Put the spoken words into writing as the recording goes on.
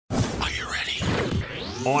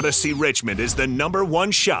Odyssey Richmond is the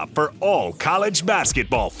 #1 shop for all college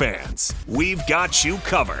basketball fans. We've got you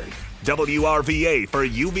covered. WRVA for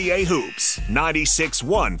UVA Hoops,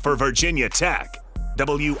 96.1 for Virginia Tech,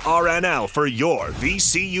 WRNL for your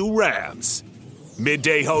VCU Rams.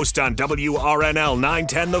 Midday host on WRNL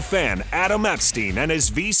 910 The Fan, Adam Epstein and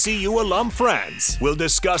his VCU alum friends will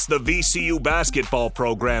discuss the VCU basketball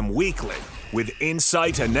program weekly with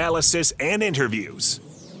insight, analysis, and interviews.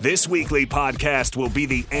 This weekly podcast will be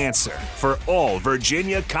the answer for all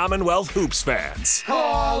Virginia Commonwealth Hoops fans.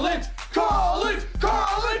 Call it! Call it!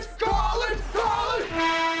 Call it! Call it! Call it!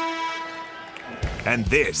 And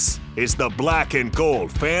this is the Black and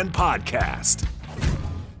Gold Fan Podcast.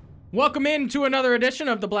 Welcome into another edition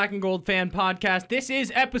of the Black and Gold Fan Podcast. This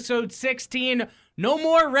is episode 16. No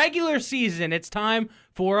more regular season. It's time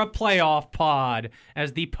for a playoff pod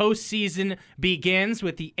as the postseason begins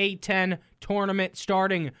with the A10 tournament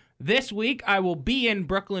starting this week. I will be in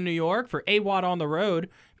Brooklyn, New York for AWOD on the Road,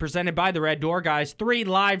 presented by the Red Door Guys. 3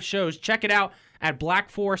 live shows. Check it out at Black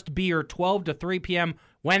Forest Beer, 12 to 3 p.m.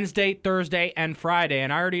 Wednesday, Thursday, and Friday.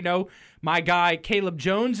 And I already know my guy Caleb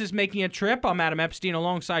Jones is making a trip. I'm Adam Epstein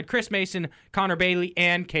alongside Chris Mason, Connor Bailey,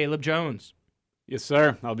 and Caleb Jones. Yes,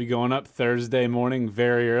 sir. I'll be going up Thursday morning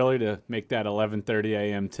very early to make that 11:30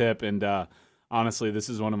 a.m. tip. And honestly, this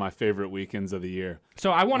is one of my favorite weekends of the year.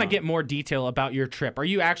 So I want to get more detail about your trip. Are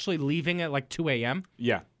you actually leaving at like 2 a.m.?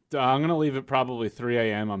 Yeah. I'm going to leave at probably 3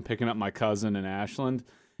 a.m. I'm picking up my cousin in Ashland.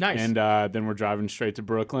 Nice. And then we're driving straight to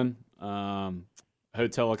Brooklyn.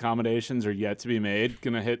 Hotel accommodations are yet to be made.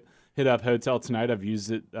 Going to hit up hotel tonight. I've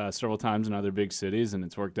used it several times in other big cities, and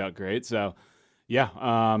it's worked out great. So, yeah.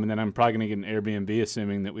 And then I'm probably going to get an Airbnb,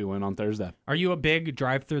 assuming that we win on Thursday. Are you a big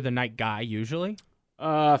drive-through-the-night guy usually?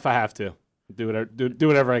 If I have to. Do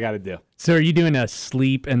whatever I got to do. So are you doing a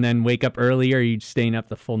sleep and then wake up early, or are you staying up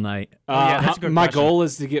the full night? That's a good my question. goal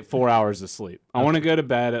is to get 4 hours of sleep. I want to go to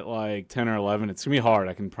bed at like 10 or 11. It's going to be hard.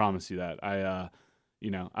 I can promise you that.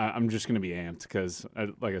 I'm just going to be amped because,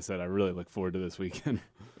 like I said, I really look forward to this weekend.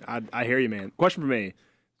 I hear you, man. Question for me.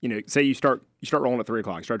 Say you start rolling at 3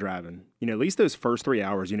 o'clock, start driving. At least those first 3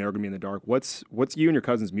 hours, are going to be in the dark. What's you and your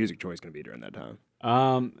cousin's music choice going to be during that time?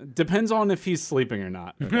 Depends on if he's sleeping or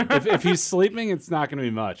not. If he's sleeping, it's not going to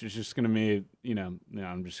be much. It's just going to be,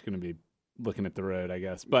 I'm just going to be looking at the road, I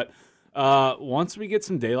guess. But once we get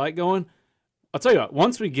some daylight going, I'll tell you what,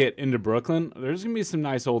 once we get into Brooklyn, there's going to be some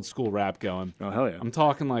nice old school rap going. Oh, hell yeah. I'm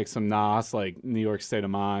talking like some Nas, like New York State of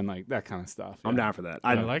Mind, like that kind of stuff. I'm down for that.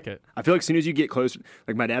 I like it. I feel like as soon as you get close,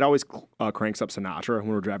 like my dad always cranks up Sinatra when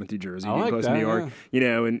we're driving through Jersey, getting close to New York.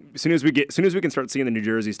 Yeah. And as soon as we can start seeing the New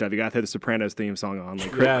Jersey stuff, you got to throw the Sopranos theme song on, like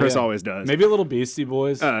Chris always does. Maybe a little Beastie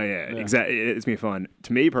Boys. Oh yeah, exactly. It's gonna be fun.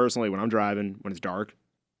 To me personally, when I'm driving, when it's dark,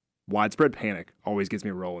 widespread panic always gets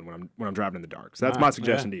me rolling when I'm driving in the dark. So that's my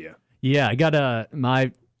suggestion to you. Yeah, I got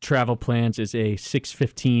my travel plans is a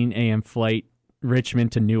 6:15 a.m. flight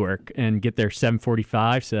Richmond to Newark and get there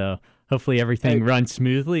 7:45. So hopefully everything runs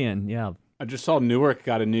smoothly. And yeah, I just saw Newark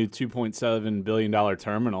got a new $2.7 billion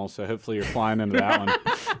terminal. So hopefully you're flying into that one.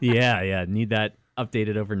 Yeah, need that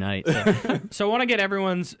updated overnight. So I want to get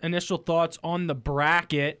everyone's initial thoughts on the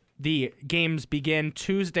bracket. The games begin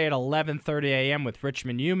Tuesday at 11:30 a.m. with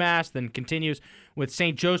Richmond UMass, then continues with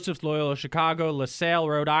St. Joseph's, Loyola Chicago, LaSalle,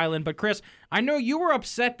 Rhode Island. But Chris, I know you were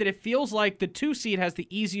upset that it feels like the 2 seed has the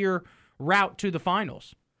easier route to the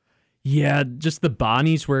finals. Yeah, just the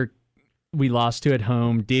Bonnies where we lost to at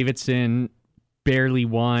home. Davidson barely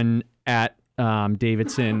won at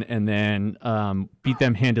Davidson and then beat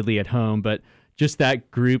them handedly at home. But just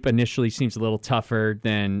that group initially seems a little tougher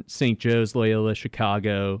than St. Joe's, Loyola,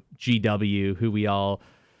 Chicago, GW, who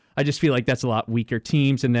I just feel like that's a lot weaker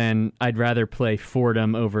teams. And then I'd rather play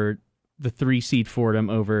Fordham over the 3-seed Fordham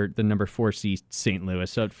over the number 4-seed St. Louis.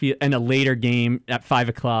 So and a later game at 5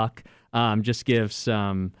 o'clock just gives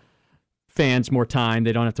fans more time.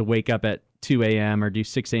 They don't have to wake up at 2 a.m. or do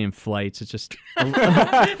 6 a.m. flights. It's just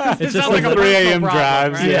it's just like a 3 a.m.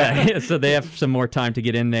 drives. Right? Yeah, so they have some more time to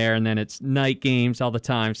get in there, and then it's night games all the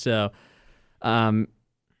time. So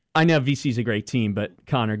I know VC's a great team, but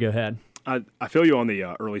Connor, go ahead. I feel you on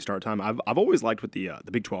the early start time. I've always liked what the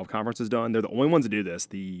Big 12 Conference has done. They're the only ones to do this.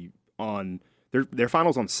 Their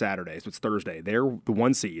finals on Saturday, so it's Thursday. They're the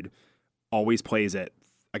 1 seed always plays at,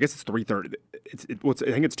 I guess it's 3:30.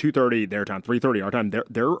 I think it's 2:30 their time, 3:30 our time.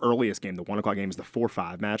 Their earliest game, the 1 o'clock game, is the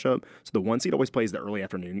 4-5 matchup. So the 1 seed always plays the early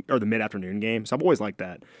afternoon or the mid afternoon game. So I've always liked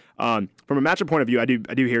that. From a matchup point of view, I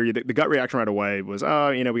do hear you. The gut reaction right away was, we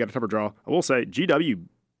got a tougher draw. I will say GW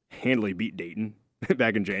handily beat Dayton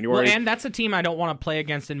back in January. Well, and that's a team I don't want to play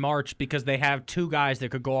against in March because they have two guys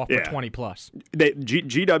that could go off for 20 plus.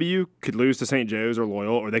 GW could lose to St. Joe's or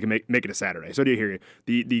Loyal, or they can make it a Saturday. So do you hear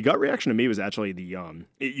you? The gut reaction to me was actually the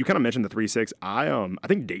you kind of mentioned the 3-6. I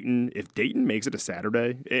think Dayton, if Dayton makes it a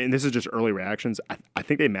Saturday, and this is just early reactions, I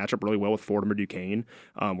think they match up really well with Fordham or Duquesne.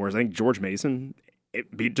 Whereas I think George Mason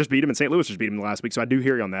just beat him, and St. Louis just beat him last week. So I do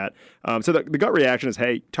hear you on that. So the gut reaction is,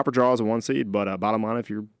 hey, tougher draw as a 1 seed, but bottom line, if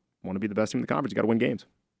you want to be the best team in the conference, you got to win games.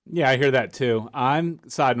 Yeah, I hear that too. I'm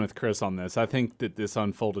siding with Chris on this. I think that this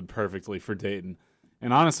unfolded perfectly for Dayton.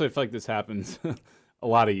 And honestly, I feel like this happens a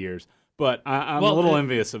lot of years. But I'm a little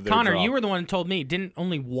envious of their Connor, draw. you were the one who told me, didn't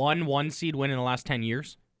only one seed win in the last 10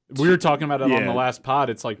 years? We were talking about it on the last pod.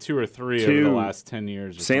 It's like 2 or 3 over the last 10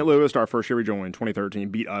 years. St. Louis, our first year we joined, 2013,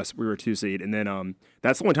 beat us. We were a 2 seed. And then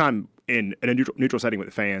that's the only time in a neutral setting with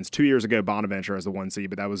the fans. 2 years ago, Bonaventure as the 1 seed,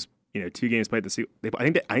 but that was 2 games played.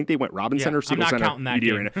 I think they went Robin Center, Siegel Center, counting that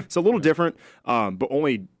game. Arena. It's a little different, but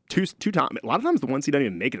only two times. A lot of times the 1 seed doesn't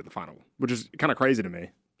even make it to the final, which is kind of crazy to me.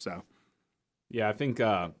 So. Yeah, I think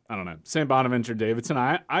I don't know. St. Bonaventure, Davidson.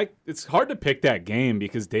 It's hard to pick that game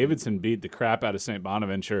because Davidson beat the crap out of St.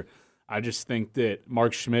 Bonaventure. I just think that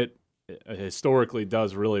Mark Schmidt historically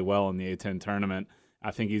does really well in the A10 tournament.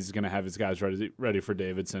 I think he's going to have his guys ready for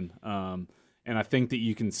Davidson, and I think that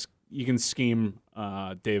you can scheme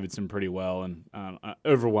Davidson pretty well and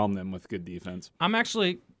overwhelm them with good defense. I'm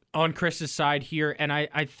actually on Chris's side here, and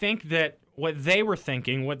I think that what they were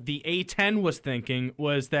thinking, what the A10 was thinking,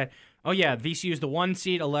 was that, oh yeah, VCU is the 1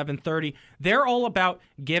 seed, 11:30. They're all about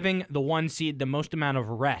giving the 1 seed the most amount of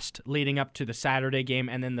rest leading up to the Saturday game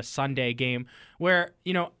and then the Sunday game, where,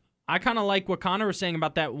 I kind of like what Connor was saying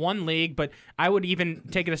about that one league, but I would even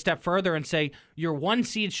take it a step further and say your 1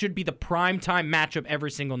 seed should be the prime time matchup every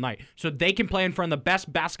single night. So they can play in front of the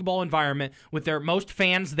best basketball environment with their most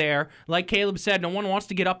fans there. Like Caleb said, no one wants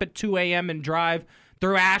to get up at 2 a.m. and drive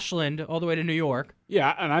through Ashland all the way to New York.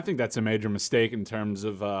 Yeah, and I think that's a major mistake in terms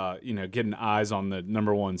of getting eyes on the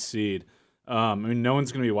number 1 seed. I mean, no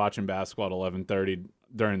one's going to be watching basketball at 11:30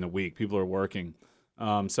 during the week. People are working.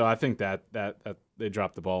 So I think that they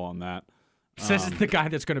dropped the ball on that. So this is the guy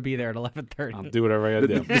that's going to be there at 11:30. I'll do whatever I got to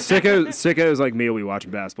do. The sickos like me will be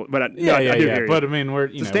watching basketball. But I do hear you. But I mean, we're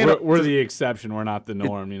the exception. We're not the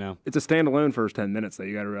norm. It's a standalone first 10 minutes that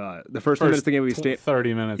you got to realize. The first 10 minutes of the game we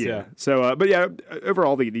 30 minutes. Yeah. So, but yeah,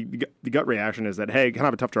 overall the gut reaction is that, hey, kind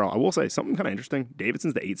of a tough draw. I will say something kind of interesting.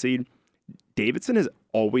 Davidson's the 8 seed. Davidson has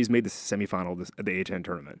always made the semifinal of the A10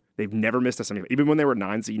 tournament. They've never missed a semifinal. Even when they were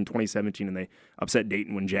 9 seed in 2017 and they upset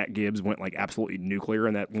Dayton when Jack Gibbs went like absolutely nuclear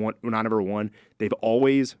in that one, when I never won, they've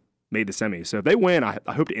always made the semis. So if they win, I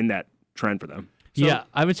hope to end that trend for them. So, yeah,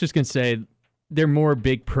 I was just going to say they're more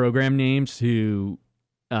big program names who,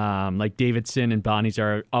 like Davidson and Bonnie's,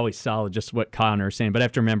 are always solid, just what Connor was saying. But I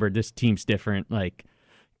have to remember this team's different. Like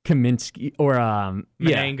Kaminsky or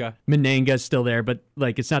Menenga's still there, but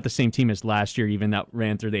like it's not the same team as last year, even that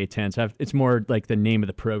ran through the A10. So it's more like the name of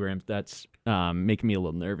the program that's making me a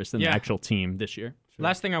little nervous than the actual team this year. Sure.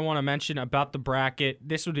 Last thing I want to mention about the bracket,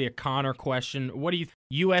 this would be a Connor question. What do you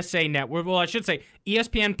USA Network? Well, I should say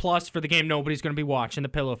ESPN Plus for the game nobody's going to be watching, the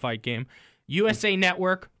pillow fight game. USA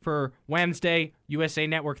Network for Wednesday, USA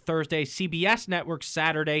Network Thursday, CBS Network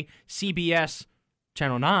Saturday, CBS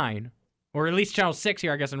Channel 9. Or at least Channel 6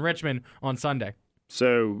 here, I guess, in Richmond on Sunday.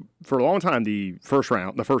 So for a long time, the first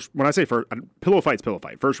round, when I say first, pillow fight.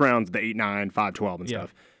 First round's the 8-9, 5-12 and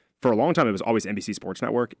stuff. For a long time, it was always NBC Sports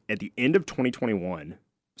Network. At the end of 2021,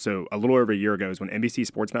 so a little over a year ago, is when NBC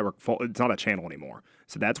Sports Network, it's not a channel anymore.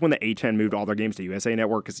 So that's when the A10 moved all their games to USA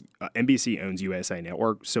Network because NBC owns USA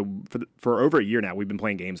Network. So for over a year now, we've been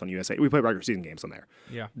playing games on USA. We play regular season games on there.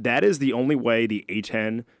 Yeah. That is the only way the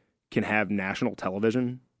A10 can have national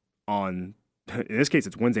television on, in this case,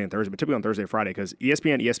 it's Wednesday and Thursday, but typically on Thursday and Friday because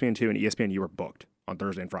ESPN, ESPN2, and ESPNU are booked on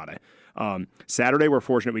Thursday and Friday. Saturday, we're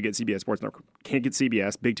fortunate we get CBS Sports Network. Can't get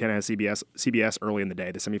CBS. Big Ten has CBS early in the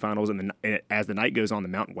day, the semifinals, and then as the night goes on, the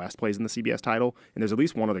Mountain West plays in the CBS title, and there's at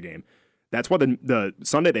least one other game. That's why the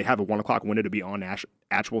Sunday they have a 1 o'clock window to be on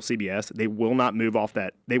actual CBS. They will not move off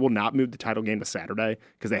that. They will not move the title game to Saturday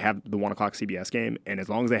because they have the 1 o'clock CBS game, and as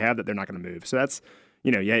long as they have that, they're not going to move. So that's,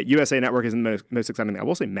 USA Network is the most exciting thing. I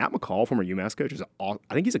will say Matt McCall, former UMass coach,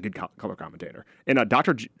 I think he's a good color commentator. And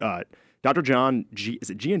Dr. John is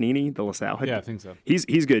it Giannini, the LaSalle head? Yeah, I think so.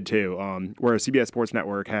 He's good too. Whereas CBS Sports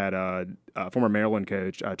Network had former Maryland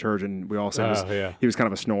coach Turgeon. We all said he was kind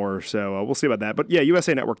of a snorer. So we'll see about that. But yeah,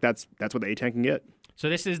 USA Network. That's what the A10 can get. So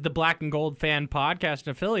this is the Black and Gold Fan Podcast,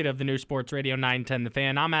 an affiliate of the new Sports Radio 910 The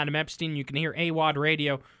Fan. I'm Adam Epstein. You can hear AWOD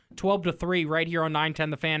Radio 12 to 3 right here on 910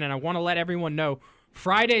 The Fan. And I want to let everyone know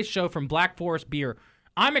Friday's show from Black Forest Beer,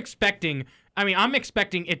 I'm expecting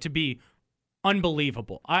it to be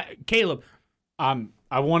unbelievable. Caleb,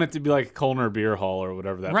 I want it to be like Colner Beer Hall or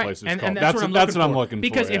whatever that place is called. And that's what I'm looking for.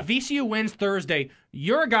 Because yeah. if VCU wins Thursday,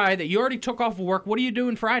 you're a guy that you already took off of work. What are you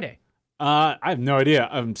doing Friday? I have no idea.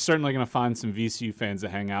 I'm certainly going to find some VCU fans to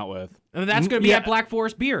hang out with. And that's going to be at Black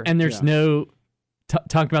Forest Beer. And there's no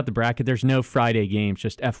talking about the bracket. There's no Friday games.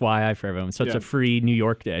 Just FYI for everyone. So it's a free New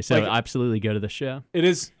York day. So absolutely go to the show. It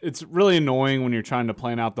is. It's really annoying when you're trying to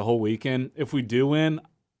plan out the whole weekend. If we do win,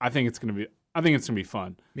 I think it's going to be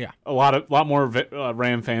fun. Yeah, a lot more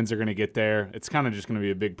Ram fans are going to get there. It's kind of just going to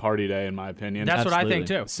be a big party day, in my opinion. That's what I think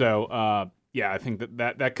too. So, I think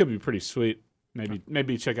that could be pretty sweet.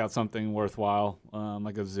 Maybe check out something worthwhile,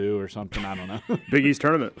 like a zoo or something. I don't know. Big East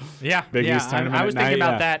tournament. Yeah, Big East tournament. I was thinking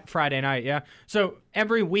about that Friday night. Yeah. So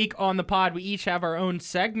every week on the pod, we each have our own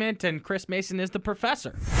segment, and Chris Mason is the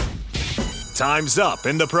professor. Time's up,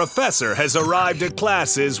 and the professor has arrived at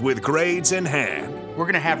classes with grades in hand. We're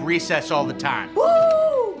going to have recess all the time.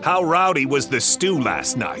 Woo! How rowdy was the stew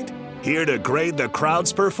last night? Here to grade the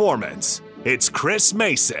crowd's performance, it's Chris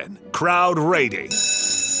Mason, Crowd Rating.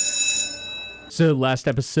 So last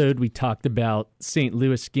episode, we talked about St.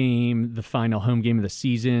 Louis game, the final home game of the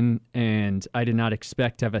season, and I did not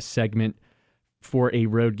expect to have a segment for a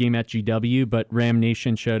road game at GW, but Ram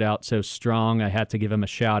Nation showed out so strong, I had to give them a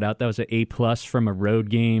shout out. That was an A+ from a road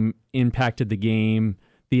game, impacted the game.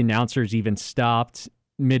 The announcers even stopped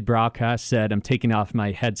mid-broadcast, said, I'm taking off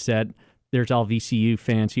my headset. There's all VCU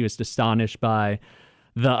fans. He was astonished by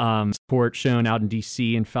the support shown out in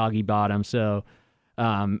D.C. in Foggy Bottom. So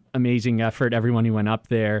amazing effort, everyone who went up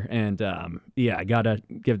there. And, I got to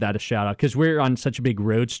give that a shout-out because we're on such a big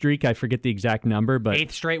road streak. I forget the exact number, but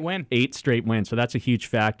 8th straight win. 8th straight win. So that's a huge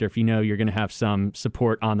factor. If you know you're going to have some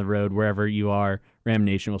support on the road, wherever you are, Ram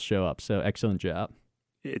Nation will show up. So excellent job.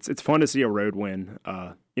 It's fun to see a road win,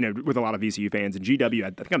 with a lot of VCU fans. And GW,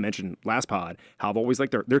 I think I mentioned last pod, how I've always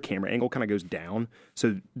liked their camera angle kind of goes down.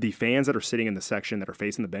 So the fans that are sitting in the section that are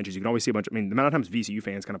facing the benches, you can always see the amount of times VCU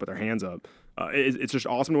fans kind of put their hands up. It's just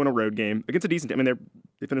awesome to win a road game against a decent team.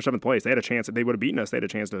 They finished 7th place. They had a chance. If they would have beaten us, they had a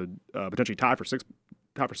chance to potentially tie for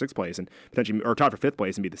sixth place and potentially, or tie for 5th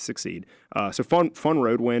place and be the 6th seed. So fun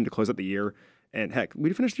road win to close out the year. And heck,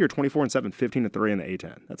 we finished the year 24-7, 15-3 in the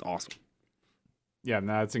A10. That's awesome. Yeah,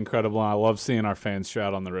 no, that's incredible. I love seeing our fans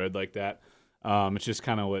shout on the road like that. It's just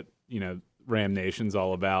kind of what, Ram Nation's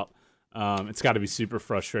all about. It's got to be super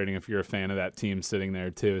frustrating if you're a fan of that team sitting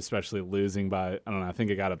there, too, especially losing by, I don't know, I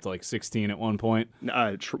think it got up to like 16 at one point.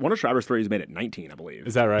 One of Schreiber's threes made it 19, I believe.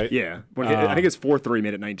 Is that right? Yeah. I think his 4-3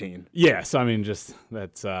 made it 19. Yeah, so, just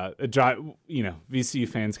that's, VCU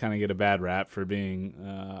fans kind of get a bad rap for being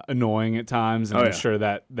annoying at times, and I'm sure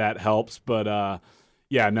that helps, but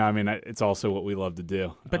it's also what we love to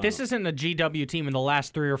do. But this isn't a GW team in the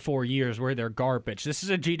last 3 or 4 years where they're garbage. This is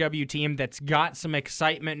a GW team that's got some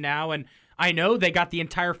excitement now, and I know they got the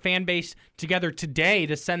entire fan base together today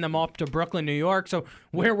to send them off to Brooklyn, New York. So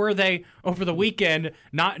where were they over the weekend?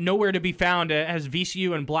 Nowhere to be found, as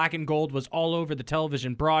VCU and Black and Gold was all over the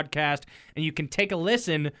television broadcast, and you can take a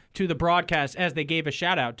listen to the broadcast as they gave a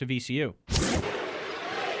shout-out to VCU.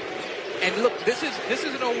 And look, this is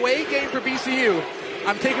an away game for VCU.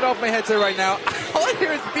 I'm taking off my headset right now. All I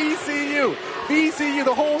hear is VCU.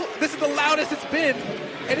 VCU, this is the loudest it's been,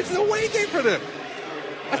 and it's an away game for them.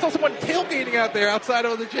 I saw someone tailgating out there outside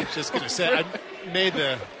of the gym. Just going to say, I made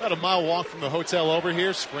about a mile walk from the hotel over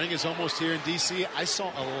here. Spring is almost here in D.C. I saw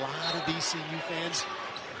a lot of VCU fans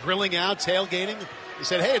grilling out, tailgating. They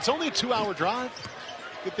said, hey, it's only a 2-hour drive.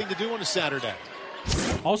 Good thing to do on a Saturday.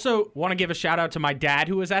 Also, want to give a shout-out to my dad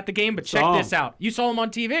who was at the game, but check this out. You saw him on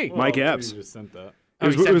TV. Mike Epps. You just sent that.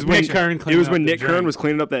 It was when Nick Kern was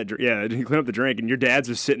cleaning up that drink. Yeah, he cleaned up the drink, and your dad's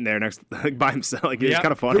just sitting there by himself. It was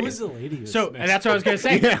kind of funny. Who was the lady? And that's what I was going to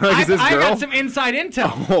say. Yeah, I this girl? got some inside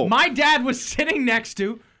intel. Oh. My dad was sitting next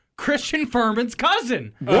to Christian Furman's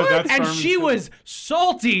cousin. What? And she was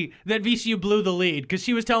salty that VCU blew the lead because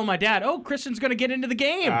she was telling my dad, Christian's going to get into the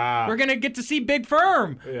game. We're going to get to see Big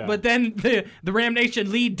Firm. Yeah. But then the Ram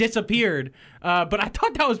Nation lead disappeared. But I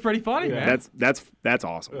thought that was pretty funny, man. That's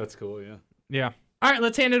awesome. That's cool, yeah. Yeah. All right,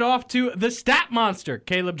 let's hand it off to the stat monster,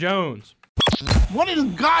 Caleb Jones. What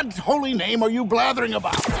in God's holy name are you blathering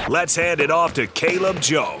about? Let's hand it off to Caleb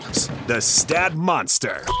Jones, the stat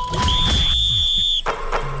monster.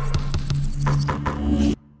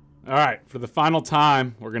 All right, for the final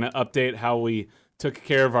time, we're going to update how we took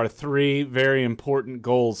care of our 3 very important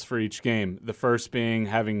goals for each game. The first being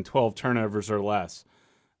having 12 turnovers or less.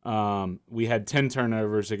 We had 10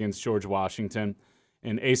 turnovers against George Washington,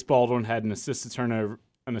 and Ace Baldwin had an assisted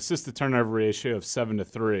an assist-to-turnover ratio of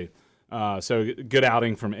 7-3. So good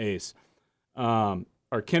outing from Ace. Our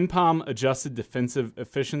KenPom adjusted defensive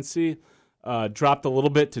efficiency dropped a little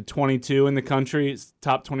bit to 22 in the country.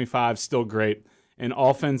 Top 25, still great. And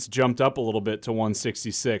offense jumped up a little bit to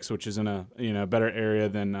 166, which is in a better area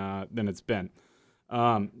than it's been.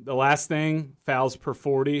 The last thing, fouls per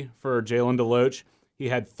 40 for Jalen DeLoach. He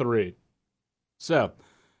had 3. So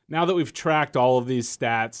now that we've tracked all of these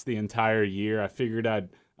stats the entire year, I figured I'd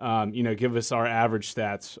give us our average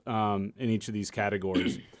stats in each of these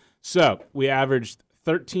categories. So we averaged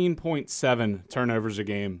 13.7 turnovers a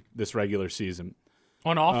game this regular season.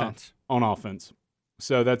 On offense. On offense.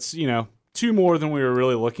 So that's, 2 more than we were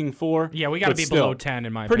really looking for. Yeah, we got to be below 10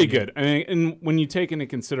 in my opinion. Pretty good. I mean, and when you take into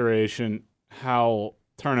consideration how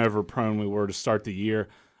turnover prone we were to start the year,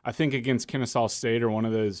 I think against Kennesaw State or one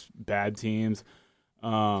of those bad teams.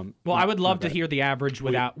 I would love to hear the average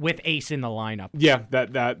with Ace in the lineup. Yeah,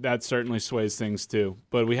 that certainly sways things too.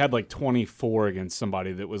 But we had like 24 against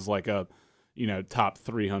somebody that was like a top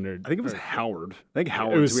 300. I think it was Howard. I think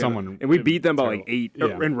Howard. It was someone. And we beat them by like 8.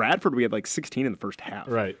 Yeah. In Radford, we had like 16 in the first half.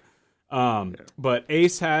 Right. But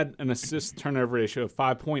Ace had an assist turnover ratio of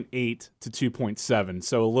 5.8 to 2.7.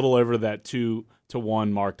 So a little over that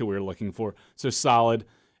 2-to-1 mark that we were looking for. So solid.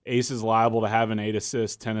 Ace is liable to have an 8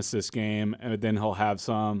 assist, 10 assist game, and then he'll have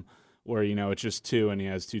some where, it's just 2 and he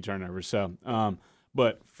has 2 turnovers. So,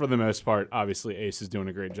 but for the most part, obviously Ace is doing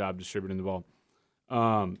a great job distributing the ball.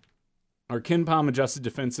 Our KenPom adjusted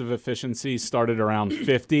defensive efficiency started around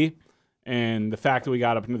 50, and the fact that we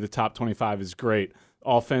got up into the top 25 is great.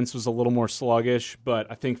 Offense was a little more sluggish, but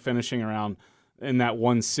I think finishing around in that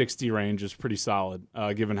 160 range is pretty solid,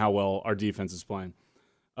 given how well our defense is playing.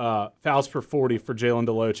 Fouls per 40 for Jalen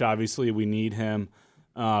DeLoach. Obviously, we need him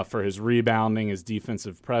for his rebounding, his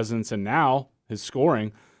defensive presence, and now his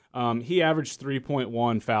scoring. He averaged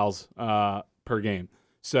 3.1 fouls per game.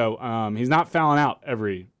 So he's not fouling out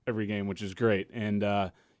every game, which is great.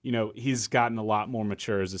 And, he's gotten a lot more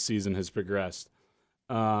mature as the season has progressed.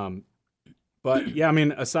 But, yeah, I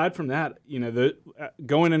mean, aside from that,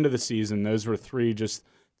 going into the season, those were 3 just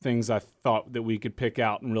things I thought that we could pick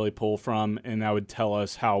out and really pull from, and that would tell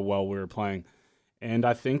us how well we were playing. And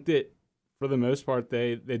I think that for the most part,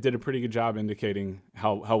 they did a pretty good job indicating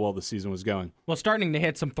how well the season was going. Well, starting to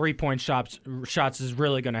hit some three-point shots is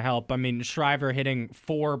really going to help. I mean, Shriver hitting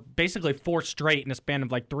basically four straight in a span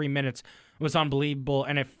of like 3 minutes was unbelievable.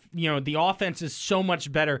 And if, the offense is so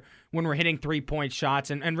much better when we're hitting three-point shots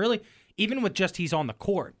and really even with just he's on the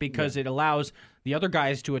court because it allows the other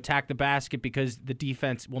guys to attack the basket because the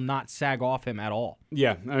defense will not sag off him at all.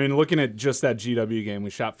 Yeah, I mean, looking at just that GW game, we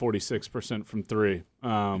shot 46% from 3,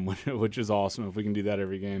 which is awesome. If we can do that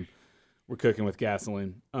every game, we're cooking with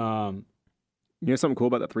gasoline. Something cool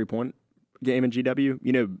about that 3-point game in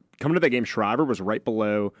GW? Coming to that game, Shriver was right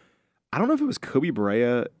below, I don't know if it was Kobe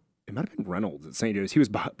Brea. It might have been Reynolds at St. Joe's. He was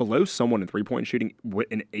below someone in 3-point shooting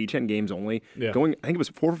in A10 games only. Yeah. I think it was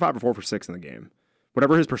 4 for 5 or 4 for 6 in the game.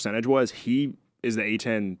 Whatever his percentage was, he is the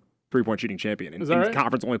A10 3-point shooting champion in right?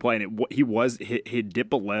 conference only play, and he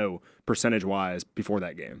dipped below percentage wise before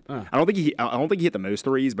that game. I don't think he hit the most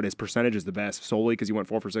threes, but his percentage is the best solely because he went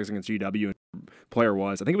 4 for 6 against GW. And player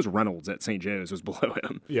was, I think it was Reynolds at St. Joe's was below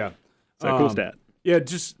him. Yeah, so cool stat. Yeah,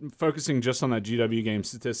 just focusing just on that GW game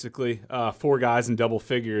statistically, 4 guys in double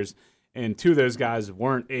figures, and 2 of those guys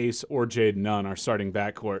weren't Ace or Jade Nunn, our starting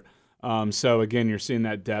backcourt. So again, you're seeing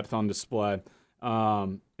that depth on display.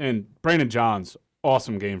 And Brandon Johns,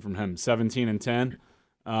 awesome game from him, 17 and 10.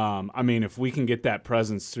 I mean, if we can get that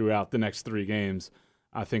presence throughout the next 3 games,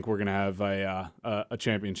 I think we're going to have a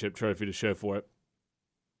championship trophy to show for it.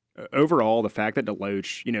 Overall, the fact that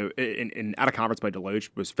DeLoach, in out of conference play, DeLoach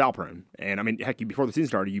was foul prone, and I mean, heck, before the season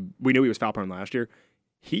started, we knew he was foul prone last year.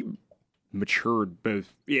 He matured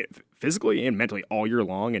both physically and mentally all year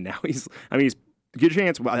long, and now he's good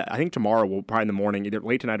chance. I think tomorrow we'll probably in the morning, either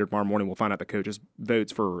late tonight or tomorrow morning, we'll find out the coaches'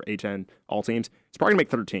 votes for A10 all teams. He's probably gonna make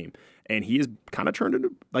third team, and he has kind of turned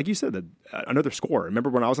into, like you said, another scorer. Remember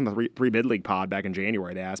when I was on the three bid league pod back in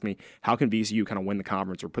January? They asked me how can VCU kind of win the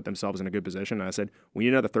conference or put themselves in a good position, and I said we need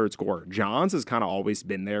another third scorer. Johns has kind of always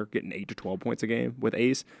been there, getting 8 to 12 points a game with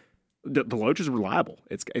Ace. DeLoach is reliable.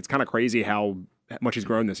 It's kind of crazy how much he's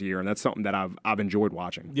grown this year, and that's something that I've enjoyed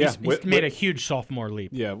watching. Yeah, he's made a huge sophomore leap.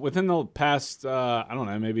 Yeah, within the past, I don't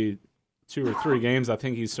know, maybe 2 or 3 games, I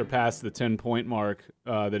think he's surpassed the 10-point mark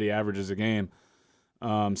that he averages a game.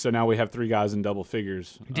 So now we have 3 guys in double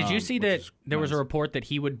figures. Did you see that there was a report that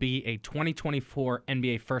he would be a 2024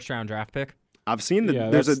 NBA first-round draft pick? I've seen that. Yeah,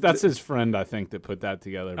 that's his friend, I think, that put that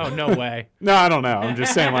together. Oh, no way. No, I don't know. I'm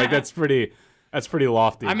just saying, that's pretty That's pretty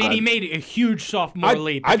lofty. I mean, he made a huge sophomore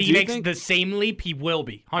leap. If he makes the same leap, he will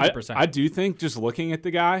be 100%. I do think, just looking at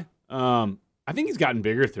the guy, I think he's gotten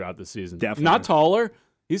bigger throughout the season. Definitely. Not taller.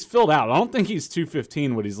 He's filled out. I don't think he's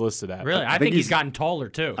 215 what he's listed at. Really? I think he's gotten taller,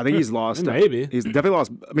 too. I think he's lost. Maybe. He's definitely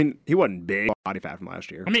lost. I mean, he wasn't big body fat from last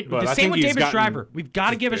year. I mean, But the I same think with he's David gotten Shriver. We've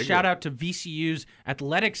got to give a bigger. shout out to VCU's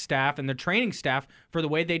athletic staff and their training staff for the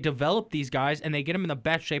way they develop these guys, and they get them in the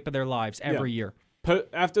best shape of their lives every year.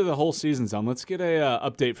 After the whole season's done, let's get a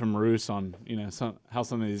update from Roos on how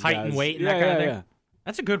some of these Height guys and weight and that kind of thing. Yeah.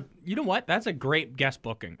 That's a good. You know what? That's a great guest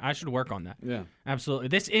booking. I should work on that. Yeah. Absolutely.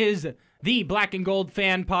 This is the Black and Gold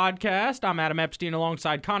Fan Podcast. I'm Adam Epstein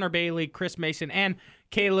alongside Connor Bailey, Chris Mason, and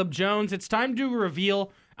Caleb Jones. It's time to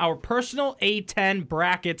reveal our personal A10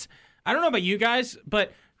 brackets. I don't know about you guys,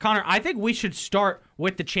 but Connor, I think we should start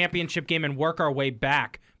with the championship game and work our way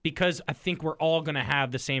back because I think we're all going to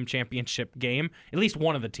have the same championship game, at least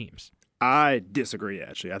one of the teams. I disagree,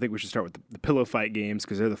 actually. I think we should start with the pillow fight games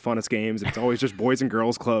because they're the funnest games. It's always just boys and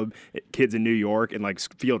girls club, kids in New York, and like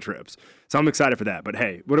field trips. So I'm excited for that. But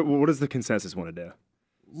hey, what does the consensus want to do?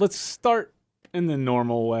 Let's start in the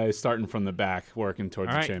normal way, starting from the back, working towards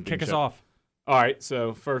All the right, championship. kick us off. All right,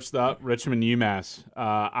 so first up, Richmond, UMass.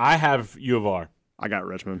 I have U of R. I got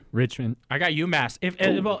Richmond. I got UMass.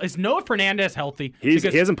 Is Noah Fernandez healthy? He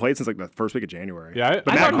hasn't played since like the first week of January. Yeah,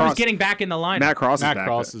 I thought he was getting back in the lineup. Matt Cross Matt is back.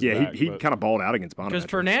 Cross is yeah, back, he but- kind of balled out against Bonaventure.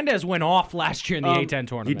 Because Fernandez went off last year in the A10 He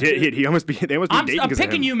tournament. did. They almost beat Dayton. I'm 'cause of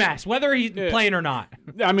picking him. UMass, whether he's playing or not.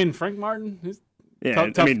 I mean, Frank Martin, he's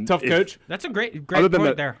Yeah, tough coach. That's a great Other than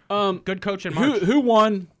point the- there. Good coach in March. Who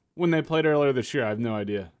won when they played earlier this year? I have no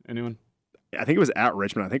idea. Anyone? I think it was at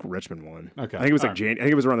Richmond. I think Richmond won. Okay. I think it was All like right. I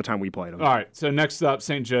think it was around the time we played them. All right, so next up,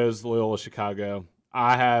 St. Joe's, Loyola, Chicago.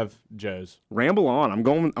 I have Joe's. Ramble on. I'm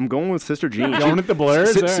going with Sister Jean. Going with the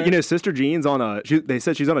Blurs? All right. You know, Sister Jean's on they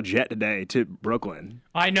said she's on a jet today to Brooklyn.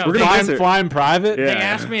 I know. We're gonna miss her. Flying private? Yeah. They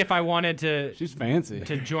asked me if I wanted to She's fancy.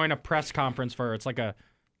 join a press conference for her. It's like a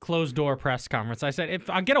closed door press conference. I said if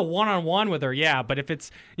I get a one-on-one with her, yeah, but if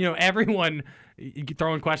it's everyone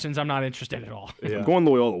throwing questions, I'm not interested at all. Yeah. I'm going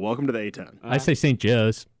Loyola. Welcome to the A10. I say St.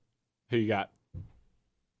 Joe's. Who you got?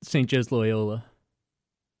 St. Joe's Loyola.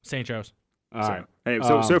 St. Joe's. All right.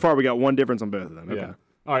 So far we got one difference on both of them. Okay. Yeah.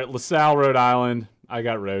 All right, LaSalle, Rhode Island. I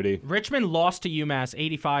got Rhodey. Richmond lost to UMass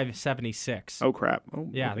 85-76. Oh crap. Oh,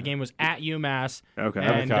 Yeah, okay. the game was at UMass. Okay.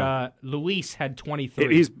 And Luis had 23.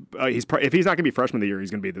 If he's not going to be freshman of the year,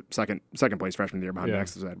 he's going to be the second place freshman of the year behind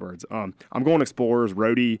Max's Edwards. I'm going Explorers.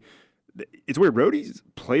 Rhodey. It's weird. Rhodey's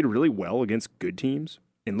played really well against good teams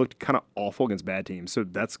and looked kind of awful against bad teams. So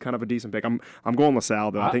that's kind of a decent pick. I'm going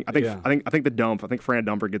LaSalle though. I think the Dump. I think Fran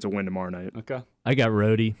Dumper gets a win tomorrow night. Okay. I got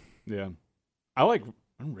Rhodey. Yeah. I like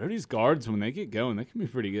Rhodey's guards when they get going. They can be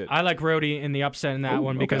pretty good. I like Rhodey in the upset in that Ooh,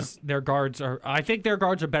 one okay. because I think their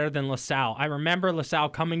guards are better than LaSalle. I remember LaSalle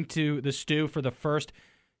coming to the Stew for the first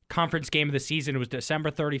conference game of the season. It was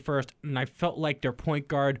December 31st, and I felt like their point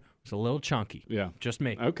guard was a little chunky. Yeah. Just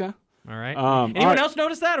me. Okay. All right. all Anyone right. else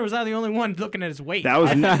notice that, or was I the only one looking at his weight? That was.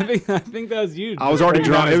 I think that was you. I was already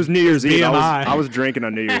drunk. It was New Year's Eve. BMI. I was drinking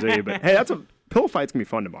on New Year's Eve. But hey, that's a pillow fight's gonna be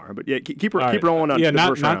fun tomorrow. But yeah, keep All right. rolling on. Yeah, the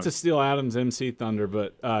first not round. to steal Adam's MC thunder,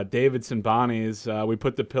 but Davidson Bonnies. We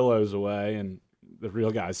put the pillows away and the real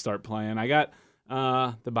guys start playing. I got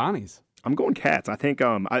the Bonnies. I'm going Cats. I think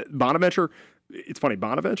Bonaventure. It's funny.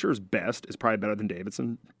 Bonaventure's best is probably better than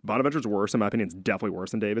Davidson. Bonaventure's worst, in my opinion, is definitely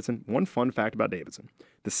worse than Davidson. One fun fact about Davidson: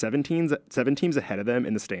 the seven teams ahead of them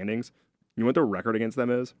in the standings. You know what their record against them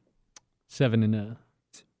is? 7-0.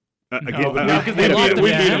 because they lost to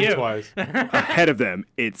we beat VCU. them twice. Ahead of them,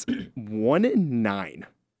 it's 1-9.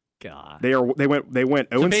 God. They went 0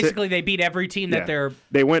 So 6. basically, they beat every team that they're.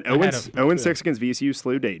 They went 0 ahead of. 6 against VCU,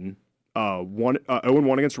 slew Dayton.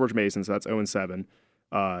 0-1 against George Mason, so that's 0-7.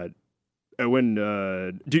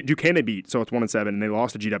 Duquesne they beat, so it's 1-7, and they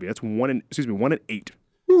lost to GW. That's 1-8.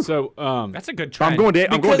 So That's a good I'm trend. going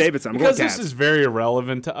Davidson. I'm going because Cats. this is very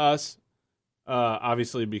irrelevant to us.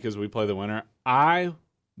 Obviously, because we play the winner, I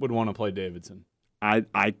would want to play Davidson.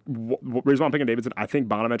 The reason why I'm picking Davidson, I think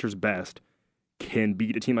Bonaventure's best can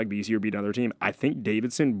beat a team like BC or beat another team. I think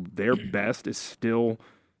Davidson, their best is still.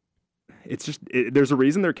 It's just there's a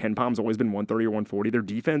reason their Ken Palm's always been 130 or 140. Their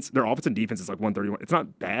offense and defense is like 131. It's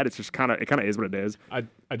not bad. It's just kind of is what it is. I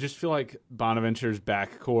just feel like Bonaventure's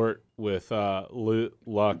backcourt with Luke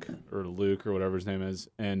or whatever his name is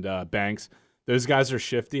and Banks. Those guys are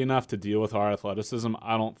shifty enough to deal with our athleticism.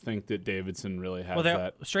 I don't think that Davidson really has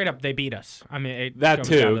that. Straight up, they beat us. I mean, it That comes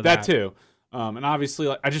down to too. That too. And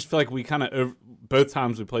obviously, I just feel like we kind of both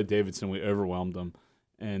times we played Davidson, we overwhelmed them.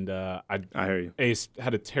 And I hear you. Ace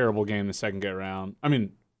had a terrible game the second go round. I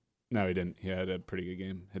mean, No, he didn't. He had a pretty good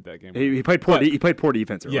game. Hit that game. He played poor. He played poor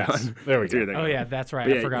defense. Yes, there we go. Oh yeah, that's right.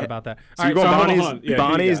 Yeah, I forgot about that. So All you right, going so Bonnie's, Yeah,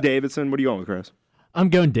 Bonnie's, Davidson. What are you going with, Chris? I'm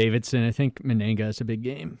going Davidson. I think Menenga is a big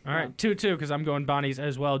game. all right, 2-2 because I'm going Bonnie's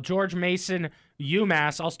as well. George Mason,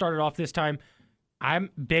 UMass. I'll start it off this time.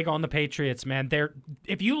 I'm big on the Patriots, man.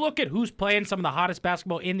 If you look at who's playing some of the hottest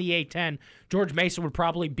basketball in the A10, George Mason would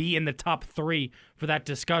probably be in the top 3 for that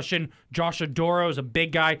discussion. Josh Adoro is a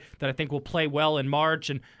big guy that I think will play well in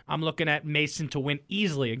March, and I'm looking at Mason to win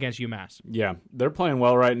easily against UMass. Yeah, they're playing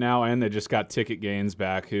well right now, and they just got Ticket Gaines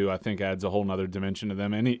back, who I think adds a whole nother dimension to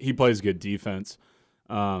them, and he plays good defense.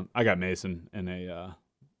 I got Mason in a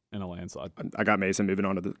landslide. I got Mason moving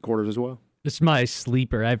on to the quarters as well. This is my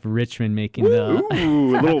sleeper. I have Richmond making the.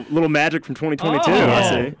 Ooh, little magic from 2022. Oh. I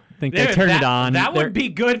see. I think they turned it on. That They're- would be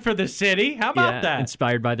good for the city. How about yeah, that?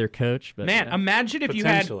 Inspired by their coach. But Man, yeah. imagine if you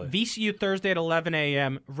had Potentially. VCU Thursday at 11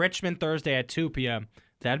 a.m., Richmond Thursday at 2 p.m.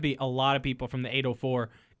 That'd be a lot of people from the 804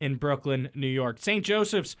 in Brooklyn, New York. St.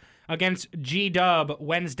 Joseph's against G-Dub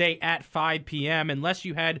Wednesday at 5 p.m. Unless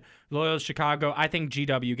you had Loyola Chicago, I think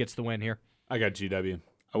GW gets the win here. I got GW.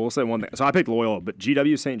 I will say one thing. So I picked Loyola, but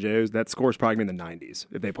GW St. Joe's, that score is probably gonna be in the 90s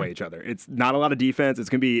if they play each other. It's not a lot of defense. It's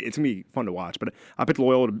gonna be fun to watch. But I picked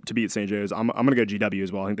Loyola to beat St. Joe's. I'm gonna go GW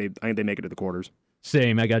as well. I think they make it to the quarters.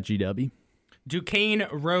 Same. I got GW. Duquesne,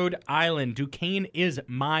 Rhode Island. Duquesne is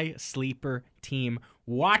my sleeper team.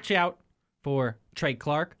 Watch out for Trey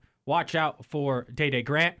Clark. Watch out for Day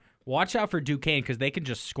Grant. Watch out for Duquesne because they can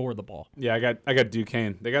just score the ball. Yeah, I got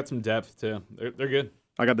Duquesne. They got some depth too. They're good.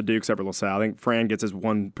 I got the Dukes over LaSalle. I think Fran gets his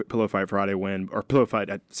one Pillow Fight Friday win, or Pillow Fight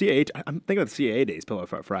at CAA. I'm thinking of the CAA days, Pillow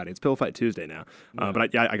Fight Friday. It's Pillow Fight Tuesday now.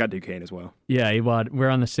 But I got Duquesne as well. Yeah, Awad, we're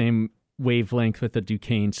on the same wavelength with the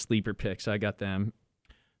Duquesne sleeper picks. I got them.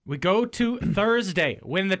 We go to Thursday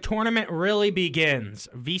when the tournament really begins.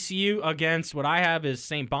 VCU against what I have is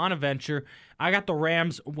St. Bonaventure. I got the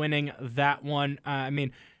Rams winning that one.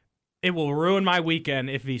 It will ruin my weekend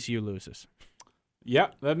if VCU loses.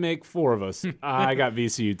 Yep, that'd make 4 of us. I got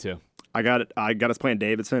VCU too. I got us playing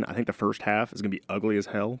Davidson. I think the firup half is going to be ugly as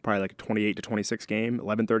hell. Probably like a 28-26 game,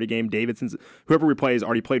 11:30 game. Davidson's whoever we play has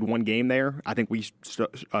already played one game there. I think we show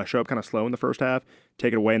up kind of slow in the first half,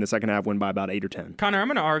 take it away in the second half, win by about 8 or 10. Connor, I'm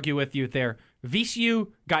going to argue with you there. VCU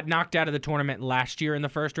got knocked out of the tournament last year in the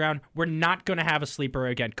first round. We're not going to have a sleeper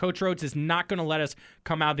again. Coach Rhodes is not going to let us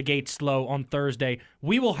come out of the gate slow on Thursday.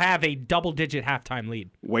 We will have a double-digit halftime lead.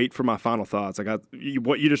 Wait for my final thoughts. I got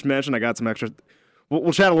what you just mentioned. I got some extra.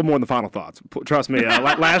 We'll chat a little more in the final thoughts. Trust me.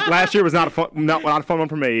 Last year was not a fun one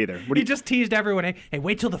for me either. He just teased everyone. Hey,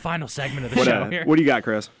 wait till the final segment of the show here. What do you got,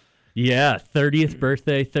 Chris? Yeah, 30th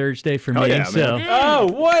birthday Thursday for me. Yeah, so man. Oh,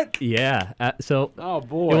 what? yeah, Oh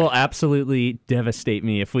boy. it will absolutely devastate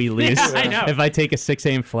me if we lose. Yeah, I know. If I take a 6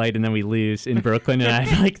 a.m. flight and then we lose in Brooklyn, and I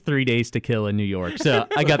have like 3 days to kill in New York. So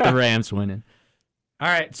I got the Rams winning. All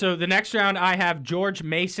right, so the next round I have George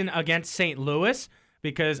Mason against St. Louis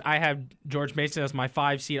because I have George Mason as my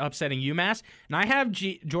 5 seed upsetting UMass, and I have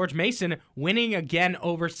George Mason winning again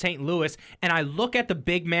over St. Louis, and I look at the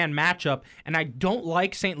big man matchup, and I don't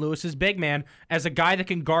like St. Louis's big man as a guy that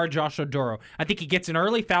can guard Josh Oduro. I think he gets in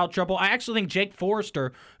early foul trouble. I actually think Jake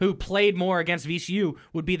Forrester, who played more against VCU,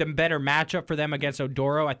 would be the better matchup for them against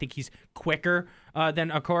Oduro. I think he's quicker than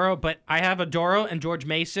Okoro, but I have Oduro and George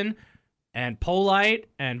Mason and Polite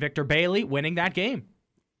and Victor Bailey winning that game.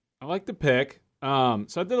 I like the pick. So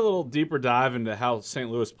I did a little deeper dive into how St.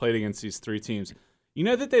 Louis played against these 3 teams. You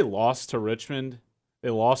know that they lost to Richmond, they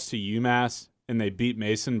lost to UMass, and they beat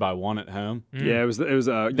Mason by 1 at home. Yeah, it was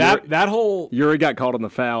that whole Yuri got called on the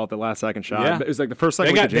foul at the last second shot. Yeah. It was like the first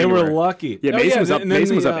second they week of January. were lucky. Yeah, Oh, Mason was up. and then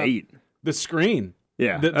Mason was the, up 8. The screen.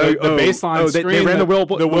 Yeah, The baseline they screen. ran the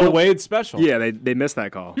Will Wade special. Yeah, they missed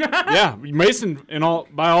that call. Yeah, Mason,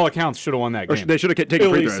 by all accounts, should have won that Or game. they should have taken At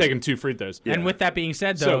free least throws. taken 2 free throws. And with that being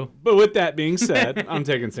said, though, But with that being said, I'm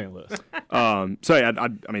taking St. Louis. So yeah,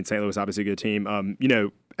 I mean St. Louis obviously a good team.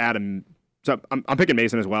 Adam. So I'm picking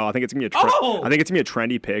Mason as well. I think it's gonna be I think it's gonna be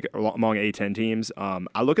a trendy pick among A10 teams.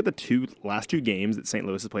 I look at the last two games that St.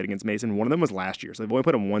 Louis has played against Mason. One of them was last year, so they've only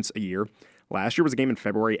played them once a year. Last year was a game in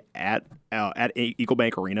February at Eagle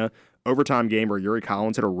Bank Arena, overtime game where Yuri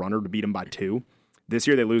Collins hit a runner to beat him by 2. This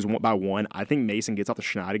year they lose by 1. I think Mason gets off the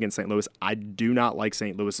schneid against St. Louis. I do not like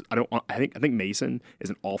St. Louis. I think Mason is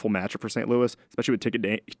an awful matchup for St. Louis, especially with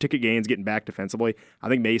Ticket Gaines getting back defensively. I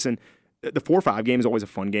think Mason. The 4-5 game is always a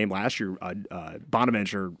fun game. Last year,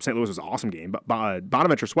 Bonaventure, St. Louis was an awesome game. But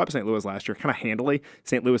Bonaventure swept St. Louis last year kind of handily.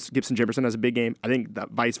 St. Louis, Gibson Jefferson has a big game. I think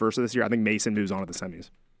that vice versa this year. I think Mason moves on to the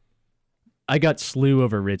semis. I got SLU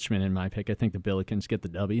over Richmond in my pick. I think the Billikens get the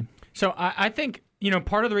W. So I think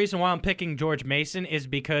Part of the reason why I'm picking George Mason is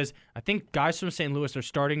because I think guys from St. Louis are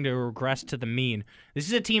starting to regress to the mean. This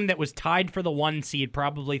is a team that was tied for the 1 seed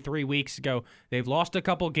probably 3 weeks ago. They've lost a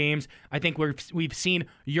couple games. I think we've seen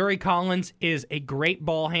Yuri Collins is a great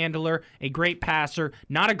ball handler, a great passer,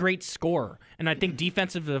 not a great scorer. And I think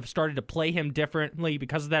defensive have started to play him differently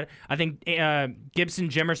because of that. I think Gibson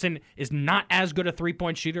Jimerson is not as good a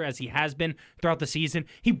three-point shooter as he has been throughout the season.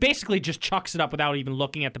 He basically just chucks it up without even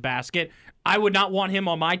looking at the basket. I would not want him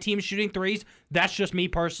on my team shooting threes. That's just me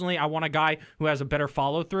personally. I want a guy who has a better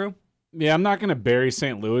follow-through. Yeah, I'm not going to bury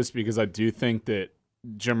St. Louis because I do think that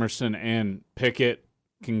Jimerson and Pickett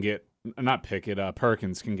can get – not Pickett,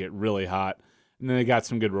 Perkins can get really hot. And then they got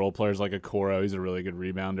some good role players like Okoro. He's a really good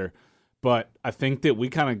rebounder. But I think that we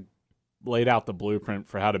kind of laid out the blueprint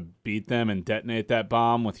for how to beat them and detonate that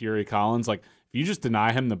bomb with Yuri Collins. Like, if you just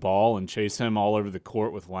deny him the ball and chase him all over the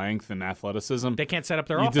court with length and athleticism, they can't set up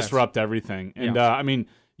their offense. You disrupt everything. And,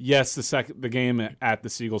 yes, the game at the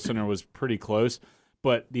Siegel Center was pretty close,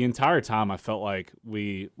 but the entire time I felt like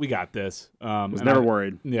we got this. I was never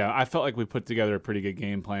worried. Yeah, I felt like we put together a pretty good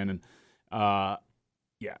game plan. And, I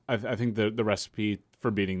think the recipe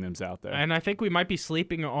for beating them's out there. And I think we might be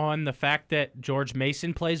sleeping on the fact that George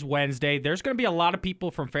Mason plays Wednesday. There's going to be a lot of people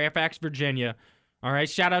from Fairfax, Virginia. All right,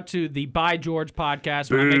 shout out to the By George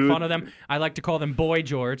podcast. When I make fun of them, I like to call them Boy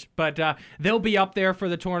George. But they'll be up there for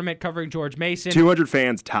the tournament covering George Mason. 200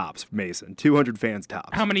 fans tops, Mason. 200 fans tops.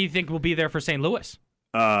 How many do you think will be there for St. Louis?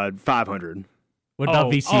 500. What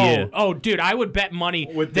about VCU? Oh, dude, I would bet money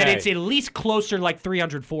that it's at least closer, like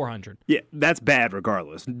 300, 400. Yeah, that's bad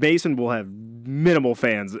regardless. Mason will have minimal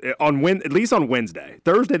fans at least on Wednesday.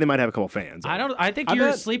 Thursday they might have a couple fans. I think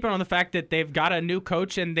you're sleeping on the fact that they've got a new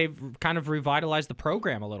coach and they've kind of revitalized the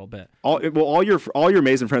program a little bit. All your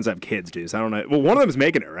Mason friends have kids, dude. So I don't know. Well, one of them is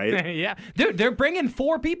making it, right? Yeah, dude, they're bringing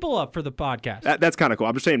 4 people up for the podcast. That's kind of cool.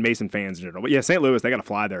 I'm just saying Mason fans in general. But yeah, St. Louis, they got to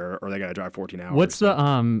fly there or they got to drive 14 hours. What's the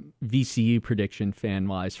VCU prediction fan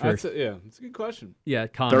wise for? It's a good question. Yeah,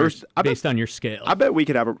 Connor, based on your scale. I bet we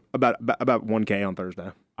could have about 1K on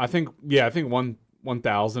Thursday. I think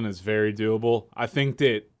 1,000 is very doable. I think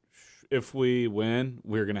that if we win,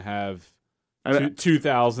 we're gonna have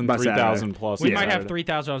 2,000, 3,000 plus. We might have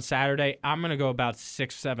 3,000 on Saturday. I'm gonna go about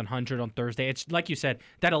 600-700 on Thursday. It's like you said,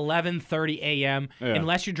 that 11:30 a.m.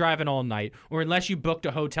 Unless you're driving all night, or unless you booked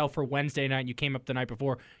a hotel for Wednesday night and you came up the night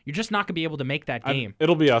before, you're just not gonna be able to make that game.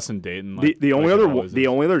 It'll be us and Dayton. The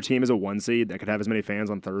only other team is a 1 seed that could have as many fans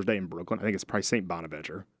on Thursday in Brooklyn. I think it's probably St.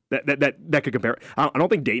 Bonaventure. That could compare. I don't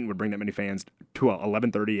think Dayton would bring that many fans to a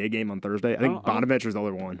 11:30 a game on Thursday. I think Bonaventure's the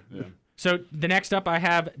other one. Yeah. So the next up, I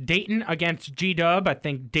have Dayton against G-Dub. I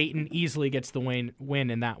think Dayton easily gets the win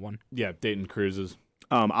in that one. Yeah, Dayton cruises.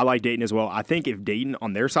 I like Dayton as well. I think if Dayton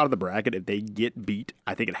on their side of the bracket, if they get beat,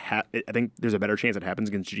 I think there's a better chance it happens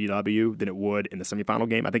against GW than it would in the semifinal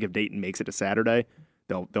game. I think if Dayton makes it to Saturday,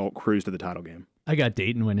 they'll cruise to the title game. I got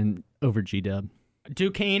Dayton winning over G-Dub.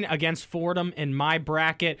 Duquesne against Fordham in my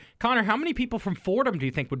bracket. Connor, how many people from Fordham do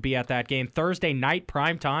you think would be at that game Thursday night,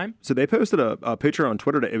 prime time? So they posted a picture on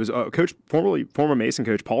Twitter. It was former Mason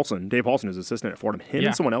coach Paulson. Dave Paulson is assistant at Fordham. Him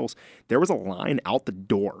and someone else. There was a line out the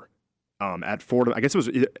door at Fordham. I guess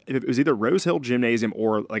it was either Rose Hill Gymnasium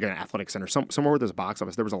or like an athletic center, somewhere where there's a box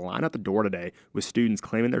office. There was a line out the door today with students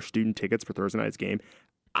claiming their student tickets for Thursday night's game.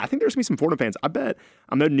 I think there's going to be some Fordham fans. I bet,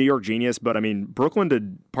 I'm no New York genius, but I mean, Brooklyn to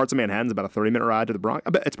parts of Manhattan's about a 30-minute ride to the Bronx. I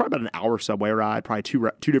bet it's probably about an hour subway ride, probably two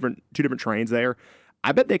different trains there.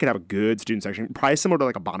 I bet they could have a good student section, probably similar to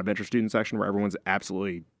like a Bonaventure student section where everyone's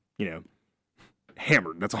absolutely,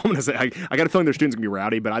 hammered. That's all I'm going to say. I got a feeling their students going to be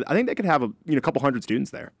rowdy, but I think they could have a couple hundred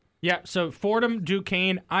students there. Yeah, so Fordham,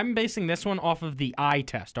 Duquesne, I'm basing this one off of the eye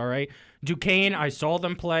test, all right? Duquesne, I saw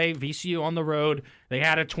them play, VCU on the road. They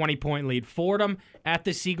had a 20-point lead. Fordham at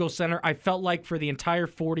the Siegel Center, I felt like for the entire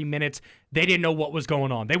 40 minutes, they didn't know what was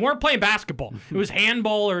going on. They weren't playing basketball. It was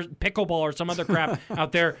handball or pickleball or some other crap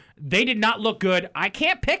out there. They did not look good. I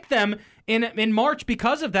can't pick them in March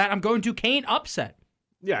because of that. I'm going Duquesne upset.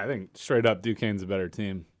 Yeah, I think straight up Duquesne's a better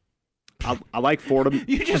team. I like Fordham.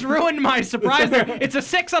 You just ruined my surprise there. It's a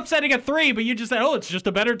 6 upsetting a 3, but you just said, it's just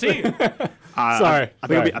a better team. Sorry. I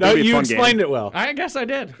think it'll be a you fun explained game. it well. I guess I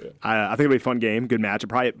did. I think it'll be a fun game, good match.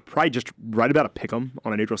 Probably just right about a pick 'em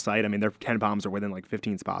on a neutral site. I mean, their 10 bombs are within like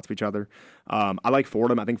 15 spots of each other. I like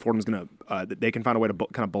Fordham. I think Fordham's going to they can find a way to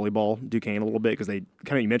kind of bully ball Duquesne a little bit because they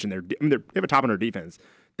kind of, you mentioned, they have a top on their defense.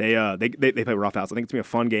 They play rough outs. I think it's going to be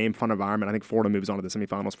a fun game, fun environment. I think Fordham moves on to the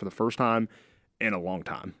semifinals for the first time in a long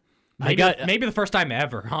time. Maybe the first time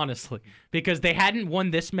ever, honestly, because they hadn't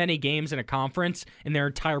won this many games in a conference in their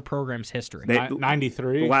entire program's history.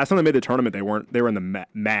 93. The last time they made the tournament, they were in the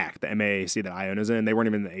MAC, the MAAC that Iona's in. They weren't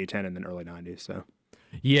even in the A10 in the early 90s. So.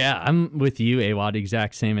 Yeah, I'm with you, AWOD.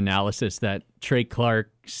 Exact same analysis that Trey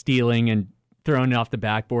Clark stealing and throwing it off the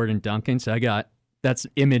backboard and dunking. So that's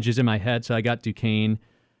images in my head. So I got Duquesne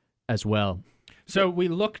as well. So we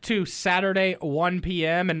look to Saturday, 1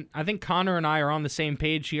 p.m., and I think Connor and I are on the same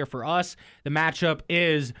page here. For us, the matchup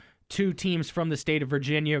is two teams from the state of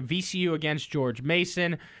Virginia, VCU against George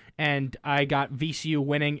Mason, and I got VCU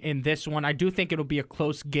winning in this one. I do think it'll be a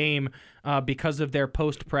close game because of their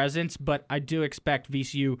post presence, but I do expect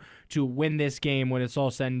VCU to win this game when it's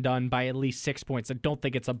all said and done by at least 6 points. I don't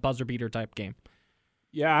think it's a buzzer beater type game.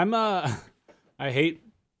 Yeah, I hate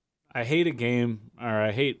a game, or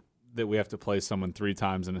I hate that we have to play someone 3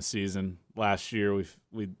 times in a season. Last year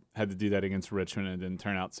we had to do that against Richmond and it didn't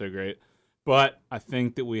turn out so great. But I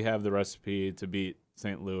think that we have the recipe to beat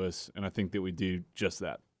St. Louis, and I think that we do just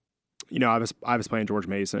that. You know, I was playing George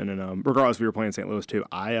Mason, and regardless if we were playing St. Louis too,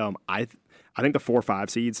 I think the 4-5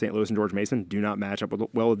 seeds, St. Louis and George Mason, do not match up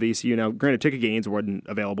well with VCU. Now, granted, Ticket Gaines wasn't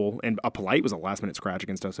available, and a Polite was a last-minute scratch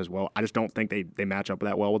against us as well. I just don't think they match up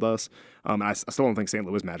that well with us. I still don't think St.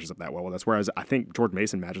 Louis matches up that well with us, whereas I think George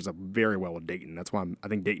Mason matches up very well with Dayton. That's why I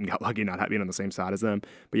think Dayton got lucky not being on the same side as them.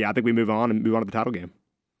 But, yeah, I think we move on to the title game.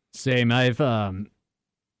 Same. I have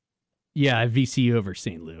VCU over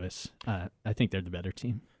St. Louis. I think they're the better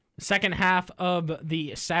team. Second half of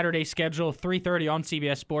the Saturday schedule, 3:30 on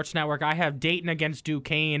CBS Sports Network. I have Dayton against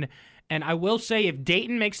Duquesne. And I will say, if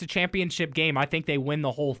Dayton makes the championship game, I think they win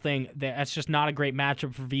the whole thing. That's just not a great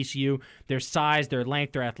matchup for VCU. Their size, their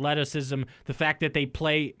length, their athleticism, the fact that they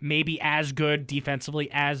play maybe as good defensively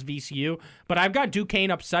as VCU. But I've got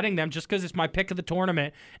Duquesne upsetting them just because it's my pick of the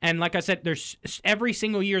tournament. And like I said, there's every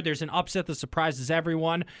single year there's an upset that surprises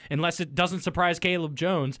everyone, unless it doesn't surprise Caleb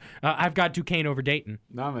Jones. I've got Duquesne over Dayton.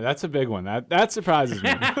 No, man, that's a big one. That surprises me.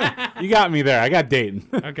 You got me there. I got Dayton.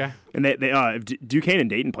 Okay. And if Duquesne and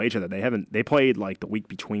Dayton play each other, they played like the week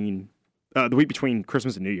between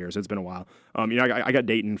Christmas and New Year's. So it's been a while. I got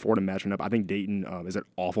Dayton Fordham matching up. I think Dayton is an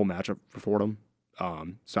awful matchup for Fordham.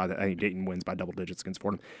 So I think Dayton wins by double digits against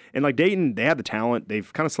Fordham. And like Dayton, they have the talent.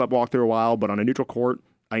 They've kind of sleptwalked through a while, but on a neutral court,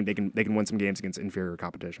 I think they can win some games against inferior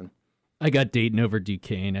competition. I got Dayton over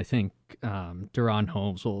Duquesne. I think Deron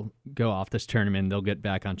Holmes will go off this tournament. They'll get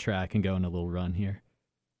back on track and go on a little run here.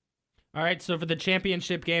 All right, so for the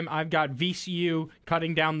championship game, I've got VCU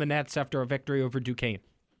cutting down the nets after a victory over Duquesne.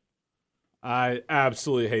 I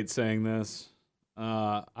absolutely hate saying this.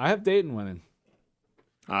 I have Dayton winning.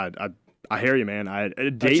 I hear you, man.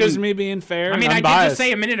 Dayton, that's just me being fair. I mean, I did just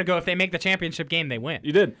say a minute ago if they make the championship game, they win.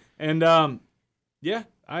 You did, and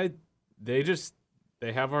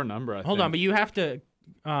they have our number. I Hold think. on, but you have to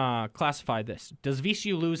classify this. Does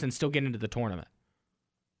VCU lose and still get into the tournament?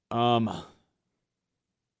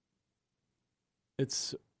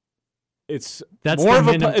 It's more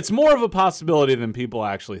of a possibility than people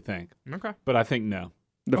actually think. Okay, but I think no.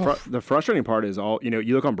 The frustrating part is you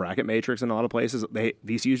look on Bracket Matrix in a lot of places,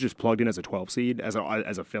 VCU's just plugged in as a 12 seed as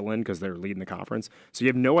a fill-in because they're leading the conference. So you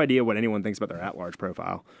have no idea what anyone thinks about their at-large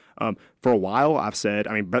profile. For a while, I've said,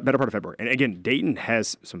 better part of February. And again, Dayton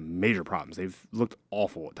has some major problems. They've looked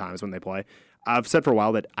awful at times when they play. I've said for a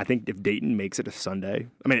while that I think if Dayton makes it to Sunday,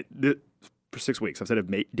 for 6 weeks, I've said if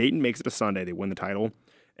Dayton makes it to Sunday, they win the title.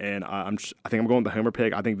 And I think I'm going with the homer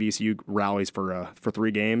pick. I think VCU rallies for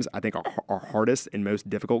 3 games. I think our hardest and most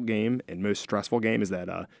difficult game and most stressful game is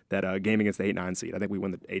that game against the 8-9 seed. I think we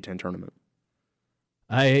win the A10 tournament.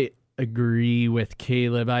 I agree with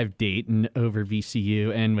Caleb. I have Dayton over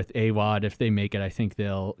VCU, and with AWOD, if they make it, I think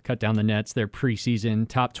they'll cut down the nets. They're preseason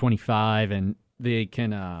top 25, and they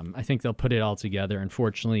can. I think they'll put it all together.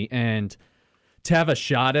 Unfortunately, and to have a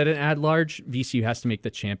shot at an at-large, VCU has to make the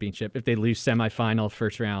championship. If they lose semifinal,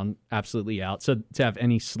 first round, absolutely out. So to have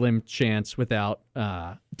any slim chance without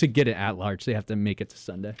to get it at-large, they have to make it to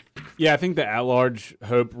Sunday. Yeah, I think the at-large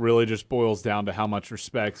hope really just boils down to how much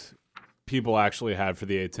respect people actually have for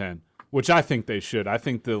the A10, which I think they should. I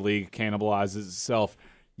think the league cannibalizes itself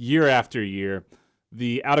year after year.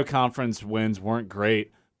 The out-of-conference wins weren't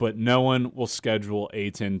great, but no one will schedule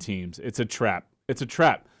A10 teams. It's a trap. It's a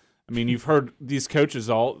trap. I mean, you've heard these coaches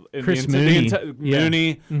all Chris Mooney,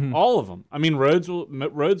 Mooney, all of them. I mean, Rhodes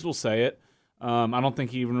will say it. I don't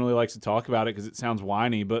think he even really likes to talk about it because it sounds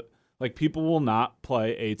whiny. But like, people will not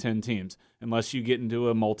play A10 teams unless you get into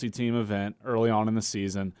a multi-team event early on in the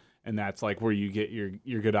season, and that's like where you get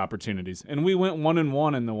your good opportunities. And we went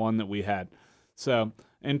 1-1 in the one that we had. So,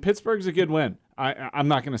 and Pittsburgh's a good win. I'm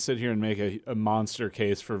not going to sit here and make a monster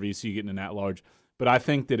case for VCU getting an at-large, but I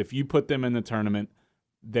think that if you put them in the tournament,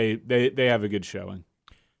 they have a good showing.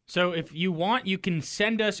 So if you want, you can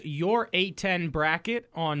send us your A10 bracket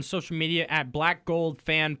on social media at Black Gold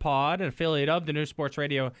Fan Pod, an affiliate of the News Sports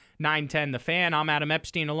Radio 910 The Fan. I'm Adam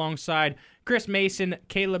Epstein alongside Chris Mason,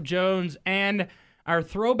 Caleb Jones, and our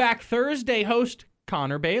Throwback Thursday host,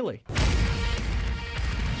 Connor Bailey.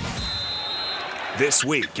 This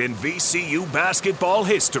week in VCU basketball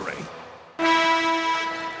history.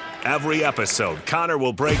 Every episode, Connor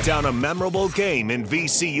will break down a memorable game in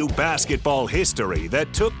VCU basketball history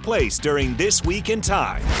that took place during this week in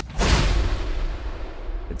time.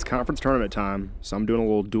 It's conference tournament time, so I'm doing a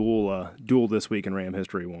little duel this week in Ram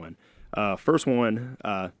History 1. First one,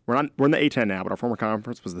 we're in the A10 now, but our former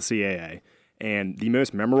conference was the CAA. And the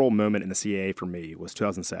most memorable moment in the CAA for me was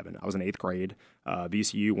 2007. I was in 8th grade.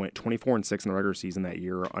 VCU went 24-6 in the regular season that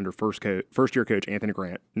year under first-year coach Anthony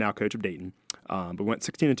Grant, now coach of Dayton. But we went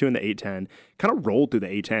 16-2 in the A10. Kind of rolled through the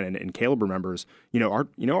A10, and Caleb remembers. Our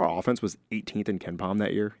offense was 18th in KenPom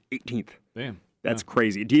that year. 18th. Damn. That's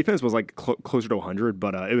crazy. Defense was like closer to 100,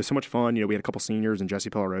 but it was so much fun. We had a couple seniors and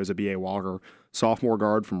Jesse Pellarosa, B.A. Walker, sophomore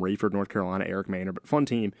guard from Rayford, North Carolina, Eric Maynard. But fun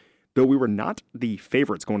team. Though we were not the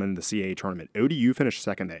favorites going into the CAA tournament, ODU finished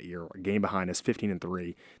second that year, a game behind us,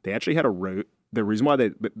 15-3. They actually had the reason why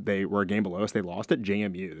they were a game below us, they lost at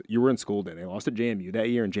JMU. You were in school then. They lost at JMU that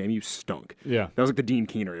year, and JMU stunk. Yeah, that was like the Dean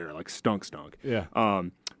Keener era, like stunk. Yeah.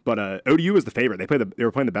 But ODU was the favorite. They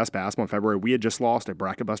were playing the best basketball in February. We had just lost a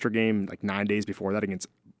bracket buster game like 9 days before that against.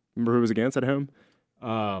 Remember who it was against at home?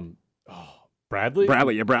 Bradley?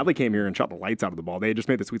 Yeah, Bradley came here and shot the lights out of the ball. They had just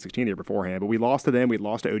made the Sweet 16 the year beforehand, but we lost to them. We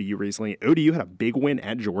lost to ODU recently. ODU had a big win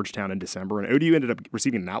at Georgetown in December, and ODU ended up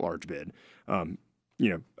receiving an at-large bid.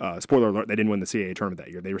 Spoiler alert, they didn't win the CAA tournament that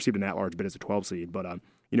year. They received an at-large bid as a 12 seed, but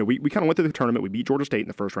we kind of went through the tournament. We beat Georgia State in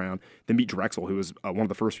the first round, then beat Drexel, who was one of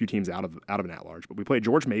the first few teams out of an at-large. But we played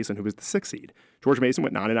George Mason, who was the 6th seed. George Mason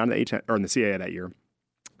went 9-9 in the A10 or in the CAA that year.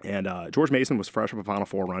 And George Mason was fresh with a Final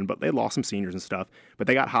Four run, but they lost some seniors and stuff. But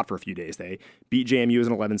they got hot for a few days. They beat JMU as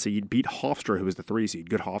an 11 seed, beat Hofstra, who was the 3 seed,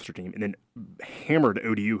 good Hofstra team, and then hammered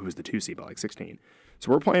ODU, who was the 2 seed, by like 16.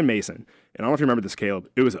 So we're playing Mason. And I don't know if you remember this, Caleb.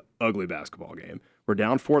 It was an ugly basketball game. We're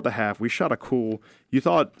down 4 at the half. We shot you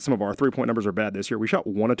thought some of our three-point numbers are bad this year. We shot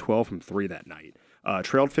 1 of 12 from 3 that night.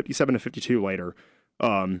 Trailed 57-52 later.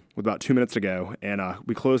 With about 2 minutes to go, and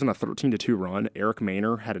we closed on a 13-2 run. Eric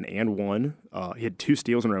Maynard had an and one. He had 2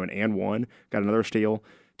 steals in a row, and one. Got another steal,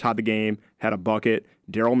 tied the game, had a bucket.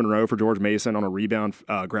 Daryl Monroe for George Mason on a rebound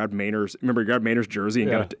grabbed Maynard's jersey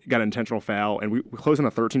and got an intentional foul, and we closed on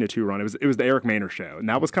a 13-2 run. It was the Eric Maynard show, and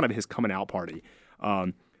that was kind of his coming out party.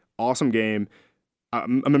 Awesome game.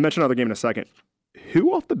 I'm going to mention another game in a second.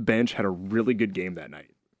 Who off the bench had a really good game that night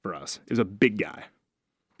for us? It was a big guy.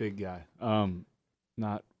 Big guy.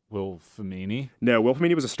 Not Will Femini. No, Will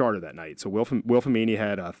Femini was a starter that night. So Will Femini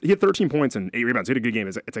had 13 points and 8 rebounds. He had a good game.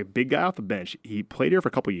 It's a big guy off the bench. He played here for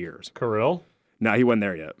a couple years. Kirill? No, he wasn't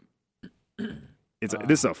there yet.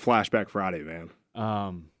 This is a flashback Friday,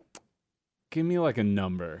 man. Give me like a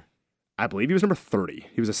number. I believe he was number 30.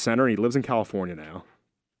 He was a center, and he lives in California now.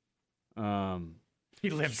 He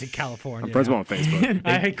lives in California. I'm friends with him on Facebook.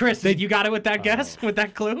 Hey, Chris, you got it with that guess? With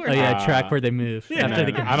that clue? Or track where they move. After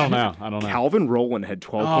the game. I don't know. Calvin Rowland had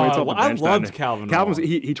 12 points off the bench. I loved Calvin.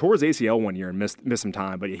 He tore his ACL one year and missed some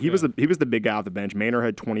time, but he was the big guy off the bench. Maynard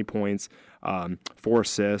had 20 points, 4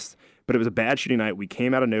 assists. But it was a bad shooting night. We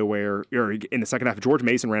came out of nowhere. In the second half, George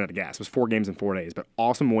Mason ran out of gas. It was 4 games in 4 days, but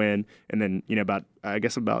awesome win. And then, about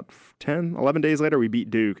 10, 11 days later, we beat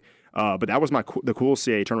Duke. But that was the coolest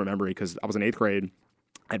CAA tournament memory because I was in 8th grade.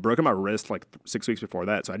 I'd broken my wrist like 6 weeks before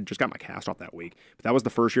that, so I just got my cast off that week. But that was the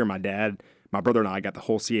first year my brother and I got the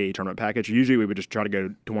whole CAA tournament package. Usually we would just try to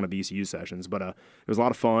go to one of VCU sessions, but it was a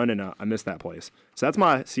lot of fun, and I missed that place. So that's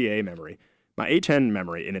my CAA memory. My A10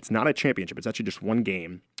 memory, and it's not a championship. It's actually just one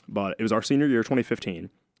game, but it was our senior year, 2015.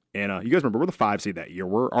 And you guys remember, we're the 5 seed that year.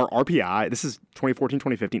 Our RPI, this is 2014,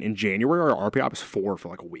 2015. In January, our RPI was 4 for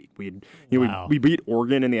like a week. We beat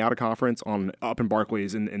Oregon in the out-of-conference up in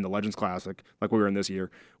Barclays in the Legends Classic, like we were in this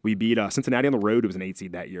year. We beat Cincinnati on the road. It was an 8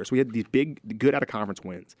 seed that year. So we had these big, good out-of-conference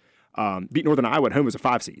wins. Beat Northern Iowa at home as a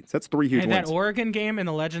 5 seed. So that's 3 huge wins. That Oregon game in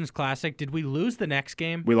the Legends Classic, did we lose the next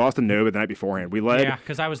game? We lost to Nova the night beforehand. We led. Yeah,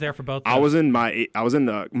 because I was there for both. I was in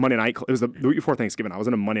the Monday night. It was the week before Thanksgiving. I was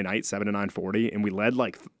in a Monday night 7-9-40, and we led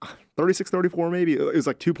like 36-34 maybe. It was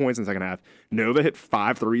like 2 points in the second half. Nova hit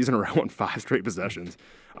 5 threes in a row on 5 straight possessions.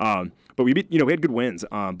 But we beat. We had good wins.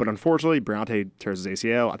 But unfortunately, Brownte tears his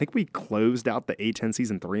ACL. I think we closed out the A10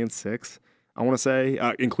 season 3-6. I want to say,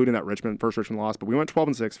 including that first Richmond loss. But we went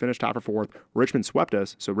 12-6, finished top or fourth. Richmond swept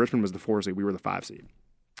us, so Richmond was the 4 seed. We were the 5 seed.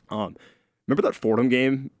 Remember that Fordham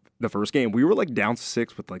game? The first game, we were like down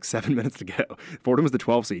 6 with like 7 minutes to go. Fordham was the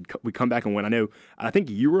 12 seed. We come back and win. I think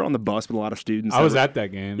you were on the bus with a lot of students. I was at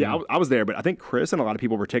that game. Yeah, I was there, but I think Chris and a lot of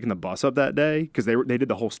people were taking the bus up that day because they did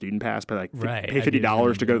the whole student pass, pay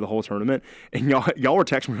 $50 to go to the whole tournament. And y'all were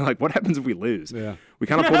texting me like, "What happens if we lose?" Yeah, we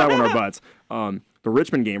kind of pulled that on our butts. The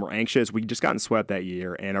Richmond game, we're anxious. We just gotten swept that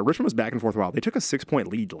year, and Richmond was back and forth a while. They took a 6-point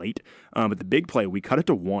lead late, but the big play, we cut it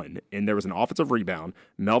to 1, and there was an offensive rebound.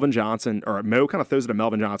 Mo kind of throws it to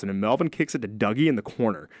Melvin Johnson, and Melvin kicks it to Dougie in the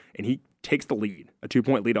corner, and he takes the lead, a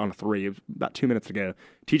 2-point lead on a 3. It was about 2 minutes to go.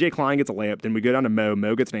 TJ Klein gets a layup, then we go down to Mo.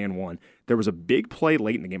 Mo gets an and 1. There was a big play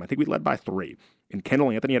late in the game. I think we led by 3. And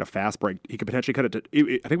Kendall Anthony had a fast break. He could potentially cut it to,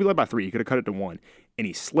 I think we led by 3. He could have cut it to 1. And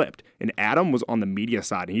he slipped. And Adam was on the media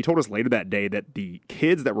side. And he told us later that day that the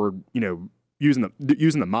kids that were, using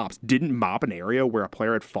the mops didn't mop an area where a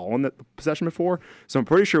player had fallen the possession before. So I'm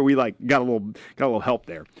pretty sure we got a little help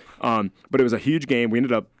there. But it was a huge game. We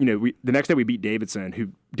ended up, the next day we beat Davidson,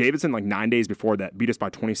 like 9 days before that beat us by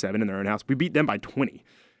 27 in their own house. We beat them by 20.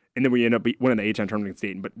 And then we ended up winning the A10 tournament against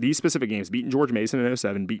Dayton. But these specific games, beating George Mason in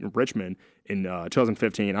 2007, beating Richmond in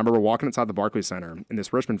 2015. I remember walking inside the Barclays Center, and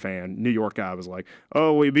this Richmond fan, New York guy, was like,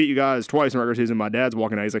 "Oh, we beat you guys twice in regular season." My dad's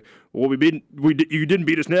walking out. He's like, "Well, you didn't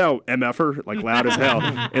beat us now, MFer," like loud as hell.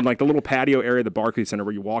 And like the little patio area of the Barclays Center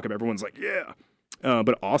where you walk up, everyone's like, "Yeah."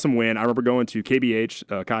 But awesome win. I remember going to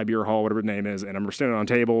KBH, Kai Beer Hall, whatever the name is, and I remember standing on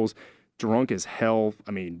tables, drunk as hell.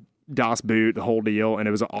 I mean, Das Boot, the whole deal, and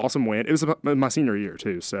it was an awesome win. It was my senior year,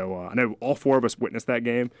 too, so I know all 4 of us witnessed that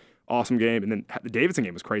game. Awesome game, and then the Davidson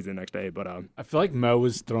game was crazy the next day. But I feel like Mo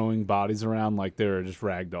was throwing bodies around like they were just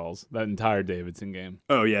rag dolls, that entire Davidson game.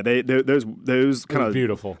 Oh, yeah, those kind of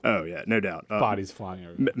beautiful. Oh, yeah, no doubt. Bodies flying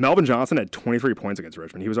over. Melvin Johnson had 23 points against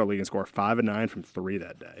Richmond. He was our leading scorer, 5 and 9 from 3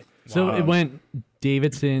 that day. So it went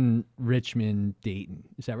Davidson, Richmond, Dayton.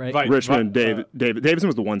 Is that right? Davidson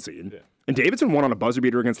was the 1 seed. Yeah. And Davidson won on a buzzer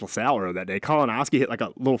beater against LaSalle that day. Colin Oski hit like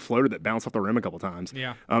a little floater that bounced off the rim a couple times.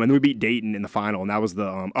 Yeah. And then we beat Dayton in the final, and that was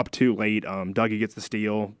the up 2 late. Dougie gets the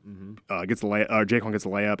steal, gets the Jaquan gets the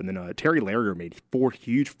layup, and then Terry Larrier made 4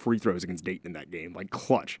 huge free throws against Dayton in that game, like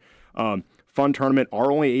clutch. Fun tournament.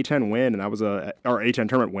 Our only A10 win, and that was our A10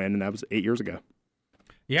 tournament win, and that was 8 years ago.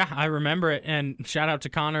 Yeah, I remember it, and shout out to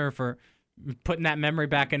Connor for putting that memory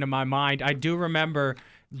back into my mind. I do remember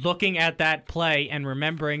looking at that play and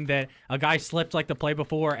remembering that a guy slipped like the play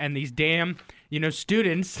before, and these damn,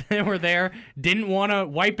 students that were there didn't want to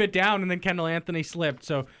wipe it down, and then Kendall Anthony slipped.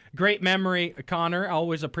 So great memory, Connor. I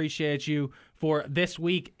always appreciate you for this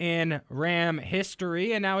week in Ram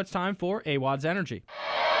history. And now it's time for AWOD's Energy.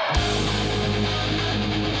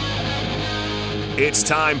 It's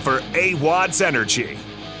time for AWOD's Energy.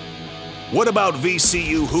 What about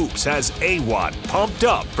VCU Hoops has AWOD pumped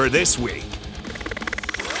up for this week?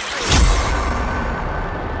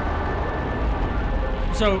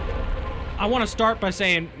 So I want to start by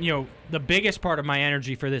saying, the biggest part of my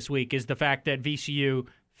energy for this week is the fact that VCU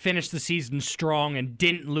finished the season strong and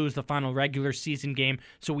didn't lose the final regular season game,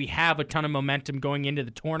 so we have a ton of momentum going into the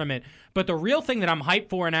tournament. But the real thing that I'm hyped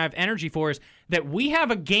for and I have energy for is that we have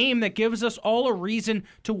a game that gives us all a reason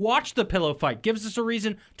to watch the pillow fight, gives us a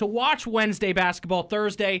reason to watch Wednesday basketball,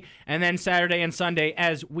 Thursday, and then Saturday and Sunday,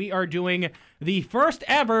 as we are doing the first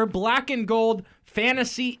ever Black and Gold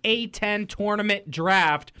Fantasy A10 Tournament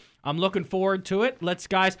Draft. I'm looking forward to it. Let's,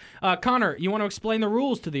 guys. Connor, you want to explain the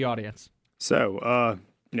rules to the audience? So,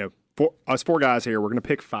 for us 4 guys here, we're going to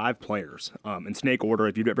pick 5 players in snake order.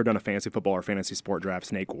 If you've ever done a fantasy football or fantasy sport draft,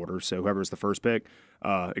 snake order. So whoever's the first pick,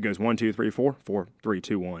 it goes 1, 2, 3, 4, 4, 3,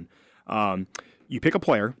 2, 1. You pick a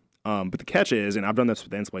player, but the catch is, and I've done this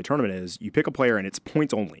with the NCAA tournament, is you pick a player and it's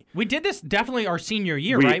points only. We did this definitely our senior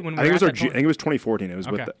year, right? When I think it was 2014. It was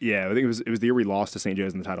with I think it was the year we lost to St.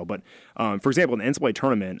 Joe's in the title. But for example, in the NCAA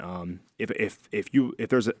tournament, if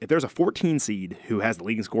there's a 14 seed who has the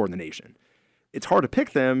leading score in the nation, it's hard to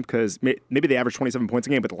pick them because maybe they average 27 points a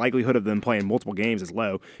game, but the likelihood of them playing multiple games is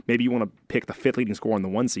low. Maybe you want to pick the 5th leading scorer on the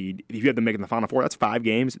 1 seed. If you have them making the Final Four, that's 5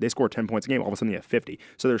 games. They score 10 points a game. All of a sudden, you have 50.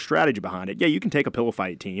 So there's strategy behind it. Yeah, you can take a pillow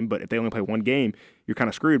fight team, but if they only play 1 game, you're kind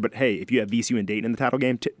of screwed. But hey, if you have VCU and Dayton in the title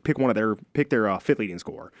game, pick their 5th leading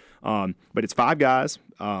scorer. But it's 5 guys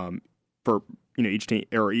for each team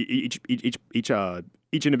or each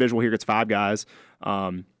individual here gets 5 guys.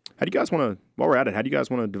 How do you guys want to, while we're at it, how do you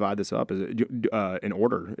guys want to divide this up? Is it in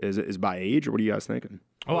order? Is it by age, or what are you guys thinking?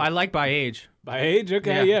 Oh, I like by age. By age?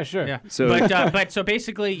 Okay, yeah, sure. Yeah. So- But so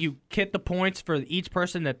basically, you get the points for each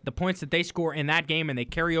person, that the points that they score in that game, and they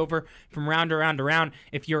carry over from round to round to round.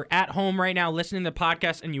 If you're at home right now listening to the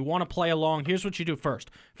podcast and you want to play along, here's what you do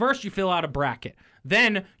first. First, you fill out a bracket.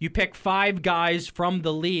 Then you pick 5 guys from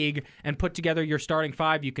the league and put together your starting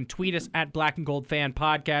 5. You can tweet us at Black and Gold Fan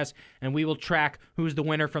Podcast, and we will track who's the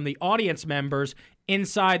winner from the audience members.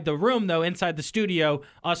 Inside the room, though, inside the studio,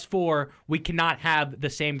 us 4, we cannot have the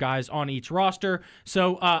same guys on each roster.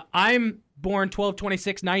 So I'm born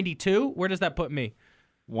 12/26/92. Where does that put me?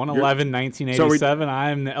 1/11/1987.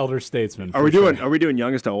 I'm the elder statesman. Are we doing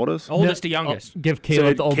youngest to oldest? Oldest to youngest. Give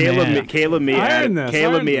Caleb the old man. Caleb, me, Iron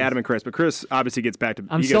Adam, this. Adam, and Chris. But Chris obviously gets back to.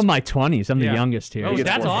 I'm he still gets- in my 20s. I'm the Yeah. youngest here. Oh, gets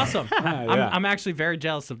that's 4. awesome. Yeah. I'm actually very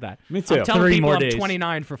jealous of that. Me too. I'm telling 3 people more I'm days.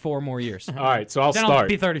 29 for 4 more years. All right, so I'll Then start. I'll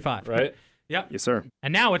be 35. Right? Yep. Yes, sir.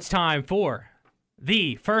 And now it's time for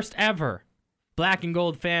the first ever Black and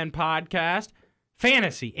Gold Fan Podcast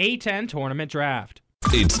Fantasy A10 Tournament Draft.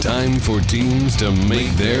 It's time for teams to make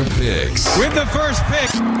their picks. With the first pick.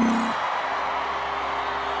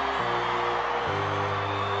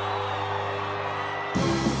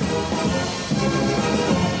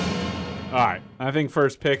 All right. I think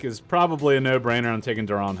first pick is probably a no-brainer. I'm taking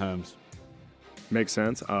Deron Holmes. Makes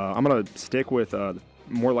sense. I'm gonna stick with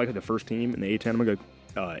more likely the first team in the A10. I'm gonna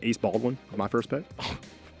go Ace Baldwin with my first pick.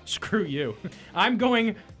 Screw you. I'm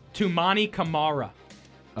going to Monty Kamara.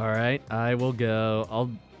 All right, I will go. I'll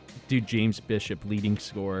do James Bishop, leading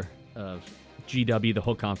scorer of GW, the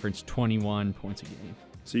whole conference, 21 points a game.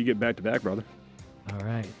 So you get back to back, brother. All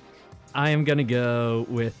right. I am going to go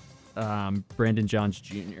with Brandon Johns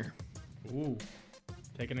Jr. Ooh.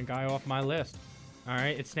 Taking a guy off my list. All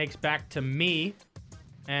right, it snakes back to me,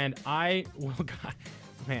 and I will. God,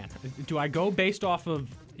 man, do I go based off of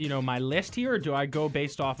my list here, or do I go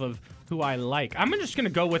based off of who I like? I'm just gonna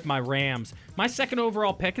go with my Rams. My second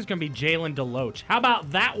overall pick is gonna be Jalen DeLoach. How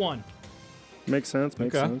about that one? Makes sense.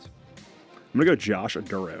 Makes Okay. sense. I'm gonna go Josh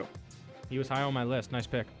Aduro. He was high on my list. Nice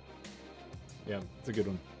pick. Yeah, it's a good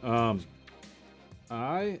one.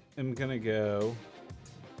 I am going to go.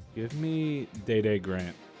 Give me Day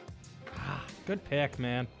Grant. Good pick,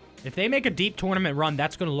 man. If they make a deep tournament run,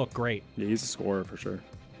 that's gonna look great. Yeah, he's a scorer for sure.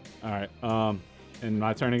 All right. And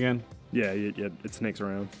my turn again. Yeah, it snakes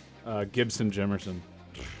around. Gibson Jimerson.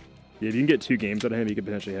 Yeah, if you can get 2 games out of him, you could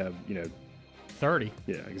potentially have 30.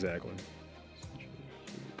 Yeah, exactly.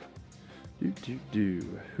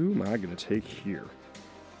 Who am I gonna take here?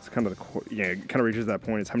 It's kind of it kind of reaches that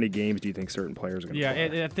point. It's how many games do you think certain players are gonna Yeah,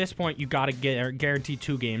 play? at this point, you gotta guarantee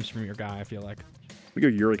 2 games from your guy. I feel like. We go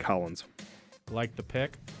Yuri Collins. Like the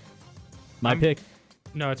pick. My pick.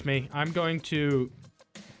 No, it's me. I'm going to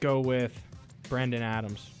go with Brandon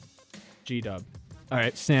Adams, G-Dub. All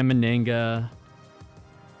right, Sam Menenga.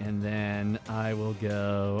 And then I will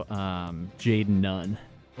go Jaden Nunn.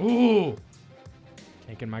 Ooh,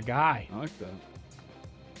 taking my guy. I like that.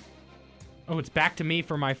 Oh, it's back to me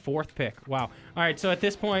for my 4th pick. Wow. All right, so at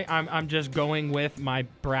this point, I'm just going with my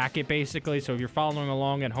bracket, basically. So if you're following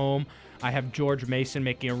along at home, I have George Mason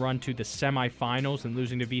making a run to the semifinals and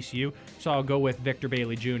losing to VCU. So I'll go with Victor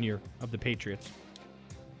Bailey Jr. of the Patriots.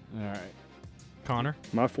 All right. Connor?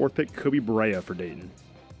 My 4th pick, Kobe Brea for Dayton.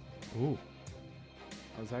 Ooh.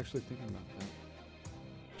 I was actually thinking about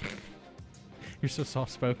that. You're so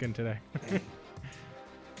soft-spoken today.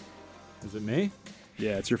 Is it me?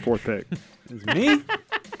 Yeah, it's your 4th pick. Is it me?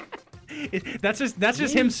 That's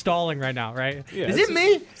just him stalling right now, right? Yeah, Is it's- it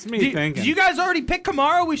me? it's me thinking. Did you guys already pick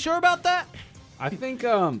Kamara? We sure about that? I think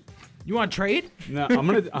You want to trade? no, I'm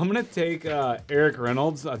gonna take Eric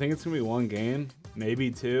Reynolds. I think it's gonna be 1 game,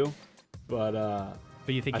 maybe 2, but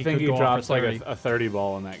But you think I he think could he go drops off for like 30? a 30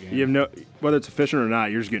 ball in that game. You have no whether it's efficient or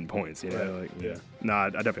not, you're just getting points. Right. Yeah. No, I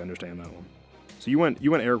definitely understand that one. So you went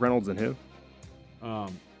Eric Reynolds and who?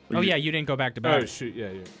 Oh yeah, you didn't go back to back Oh shoot, yeah,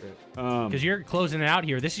 right. because you're closing it out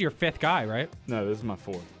here. This is your 5th guy, right? No, this is my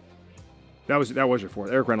 4th. That was your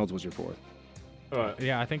 4th. Eric Reynolds was your 4th.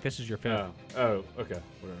 Yeah, I think this is your 5th. Oh, okay,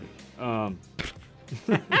 whatever.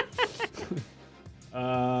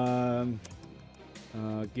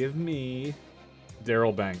 Give me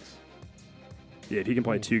Daryl Banks. Yeah, if he can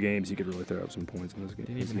play 2 games, he could really throw up some points in this game.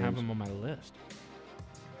 Didn't even have him on my list.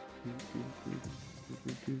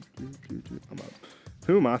 I'm up.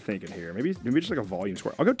 Who am I thinking here? Maybe just like a volume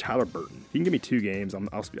score. I'll go Tyler Burton. He can give me 2 games.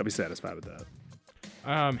 I'll be satisfied with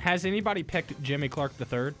that. Has anybody picked Jimmy Clark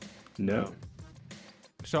III? No.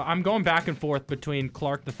 So I'm going back and forth between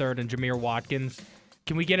Clark III and Jameer Watkins.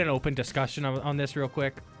 Can we get an open discussion on this real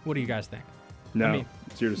quick? What do you guys think? No. I mean,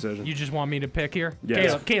 it's your decision. You just want me to pick here?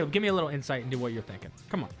 Yes. Caleb, give me a little insight into what you're thinking.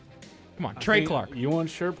 Come on. Come on, Trey Clark. You want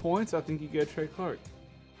sure points? I think you get Trey Clark.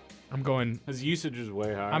 I'm going. His usage is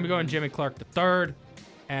way higher. I'm going Jimmy Clark the third,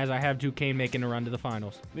 as I have Duquesne making a run to the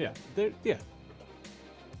finals. Yeah.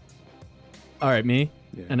 All right, me.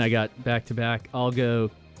 Yeah. And I got back-to-back. I'll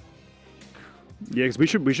go. Yeah, because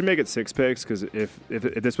we should make it 6 picks. Because if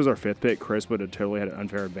this was our 5th pick, Chris would have totally had an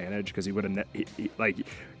unfair advantage. Because he would have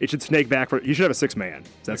it should snake back for. He should have a 6-man.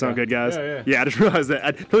 Does that sound good, guys? Yeah. I just realized that.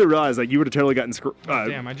 I totally realized you would have totally gotten screwed.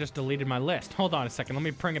 Damn! I just deleted my list. Hold on a second. Let me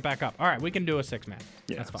bring it back up. All right, we can do a 6-man.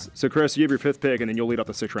 Yeah, that's fine. So Chris, you have your 5th pick, and then you'll lead off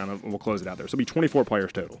the 6th round, and we'll close it out there. So it'll be 24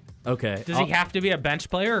 players total. Okay. Does he have to be a bench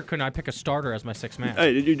player, or can I pick a starter as my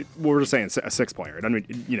 6-man? We're just saying a 6th player. I mean,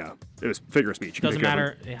 it was figure of speech. Doesn't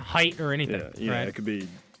matter height or anything. Yeah, right? it could be.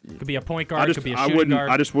 Could be a point guard. Could be a shooting guard.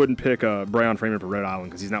 I just wouldn't pick Brian Freeman for Rhode Island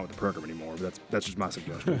because he's not with the program anymore. But that's just my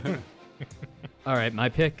suggestion. All right, my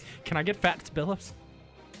pick. Can I get Fats Billups?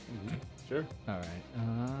 Sure. All right.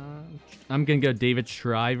 I'm gonna go David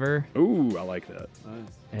Shriver. Ooh, I like that.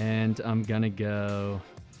 Nice. And I'm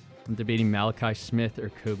debating Malachi Smith or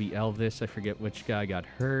Kobe Elvis. I forget which guy got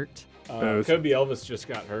hurt. Kobe Elvis just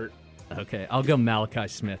got hurt. Okay, I'll go Malachi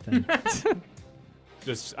Smith. Then.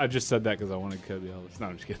 I just said that because I wanted Kobe Elvis. No,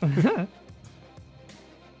 I'm just kidding.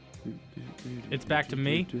 It's back to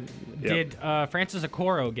me. Yep. Did Francis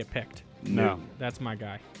Okoro get picked? No. That's my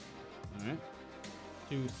guy. All right.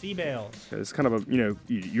 To C-Bales. It's kind of a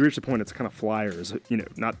you reach the point. It's kind of flyers.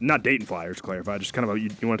 Not dating flyers. To clarify, just kind of you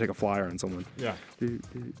want to take a flyer on someone. Yeah. You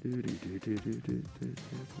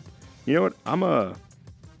know what?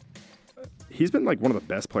 He's been like one of the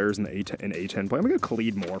best players in the A10 play. I'm gonna go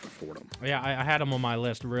Khalid Moore for Fordham. Yeah, I had him on my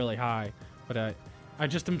list really high, but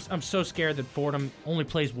I'm so scared that Fordham only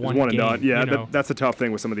plays one and game. done. Yeah, that's a tough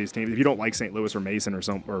thing with some of these teams. If you don't like St. Louis or Mason it's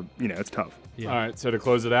tough. Yeah. All right, so to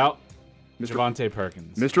close it out, Javonte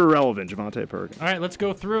Perkins. Mr. Irrelevant, Javonte Perkins. All right, let's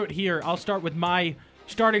go through it here. I'll start with my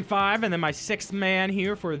starting 5 and then my 6th man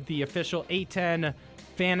here for the official A10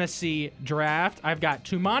 Fantasy Draft. I've got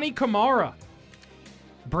Toumani Camara,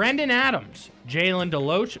 Brendan Adams, Jalen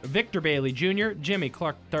DeLoach, Victor Bailey Jr., Jimmy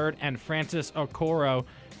Clark III, and Francis Okoro.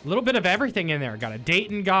 A little bit of everything in there. Got a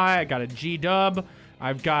Dayton guy. I got a G-Dub.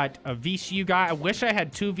 I've got a VCU guy. I wish I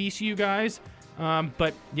had 2 VCU guys.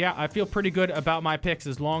 But, yeah, I feel pretty good about my picks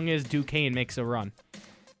as long as Duquesne makes a run.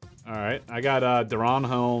 All right. I got Deron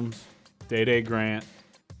Holmes, Day Grant,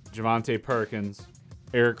 Javonte Perkins,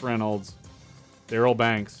 Eric Reynolds, Darrell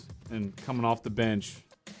Banks, and coming off the bench.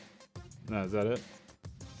 No, is that it?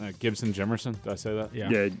 Gibson Jimerson. Did I say that? Yeah.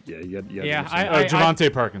 Yeah.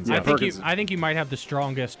 Javonte Perkins. I Yeah, think you might have the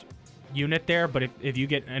strongest unit there, but if you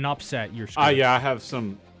get an upset, you're screwed. I have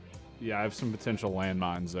some potential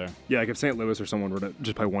landmines there. Yeah, like if St. Louis or someone were to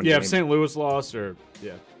just play one Yeah, game. if St. Louis lost or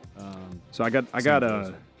So I got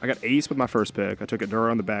Ace with my first pick. I took Adura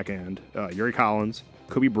on the back end. Yuri Collins,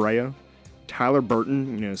 Kobe Brea, Tyler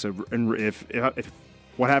Burton. So and if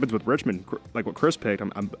what happens with Richmond, like what Chris picked,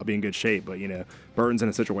 I'll be in good shape. But Burton's in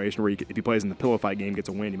a situation where if he plays in the pillow fight game, gets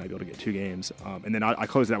a win, he might be able to get 2 games. And then I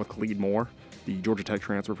closed it out with Khalid Moore, the Georgia Tech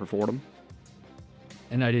transfer for Fordham.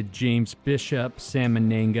 And I did James Bishop, Sam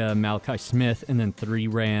Menenga, Malachi Smith, and then 3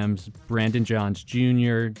 Rams, Brandon Johns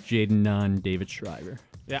Jr., Jaden Nunn, David Shriver.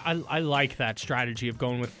 Yeah, I like that strategy of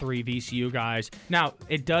going with 3 VCU guys. Now,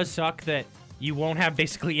 it does suck that you won't have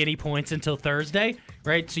basically any points until Thursday,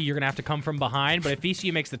 right? So you're going to have to come from behind. But if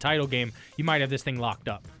VCU makes the title game, you might have this thing locked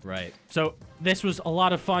up. Right. So this was a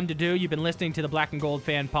lot of fun to do. You've been listening to the Black and Gold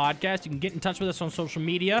Fan Podcast. You can get in touch with us on social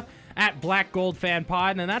media at Black Gold Fan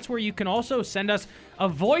Pod. And that's where you can also send us a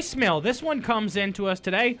voicemail. This one comes in to us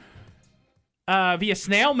today via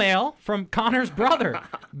snail mail from Connor's brother,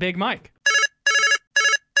 Big Mike.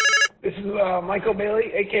 This is Michael Bailey,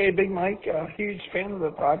 a.k.a. Big Mike, a huge fan of the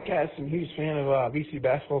podcast and huge fan of VCU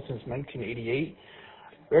basketball since 1988.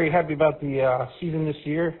 Very happy about the season this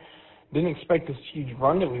year. Didn't expect this huge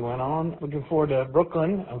run that we went on. Looking forward to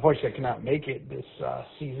Brooklyn. Unfortunately, I cannot make it this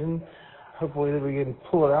season. Hopefully that we can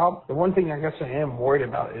pull it out. The one thing I guess I am worried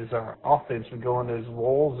about is our offense. We go into those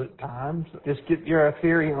lulls at times. Just get your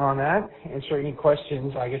theory on that. Answer any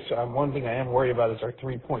questions. I guess one thing I am worried about is our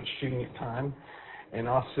three-point shooting at times. And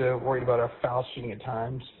also worried about our foul shooting at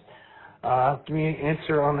times. Give me an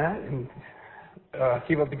answer on that, and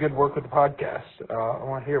keep up the good work with the podcast. I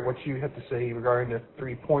want to hear what you have to say regarding the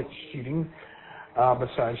three-point shooting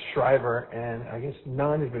besides Shriver, and I guess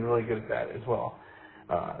Nunn has been really good at that as well.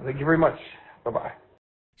 Thank you very much. Bye-bye.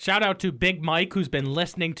 Shout out to Big Mike, who's been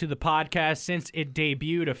listening to the podcast since it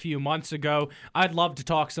debuted a few months ago. I'd love to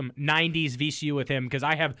talk some 90s VCU with him because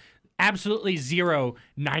I have absolutely zero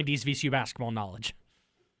 90s VCU basketball knowledge.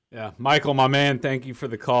 Yeah, Michael, my man, thank you for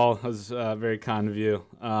the call. That was very kind of you.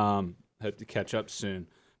 hope to catch up soon.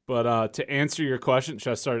 But to answer your question,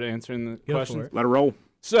 should I start answering the question? Let it roll.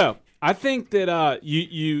 So I think that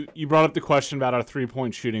you brought up the question about our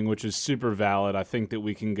 3-point shooting, which is super valid. I think that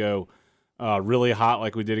we can go really hot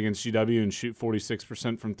like we did against GW and shoot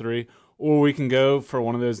 46% from 3, or we can go for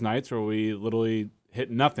one of those nights where we literally hit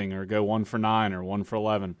nothing or go 1 for 9 or 1 for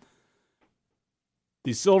 11.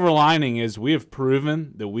 The silver lining is we have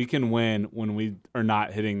proven that we can win when we are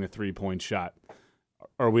not hitting the 3-point shot.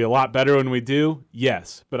 Are we a lot better when we do?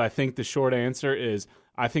 Yes. But I think the short answer is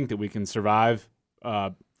I think that we can survive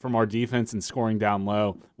from our defense and scoring down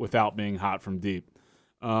low without being hot from deep.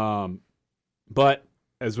 But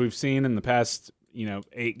as we've seen in the past,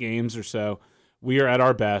 8 games or so, we are at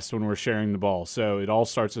our best when we're sharing the ball. So it all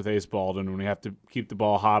starts with Ace Baldwin when we have to keep the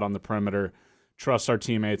ball hot on the perimeter, trust our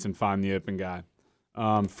teammates, and find the open guy.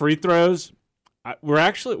 Free throws,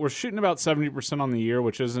 we're shooting about 70% on the year,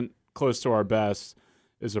 which isn't close to our best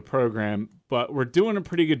as a program, but we're doing a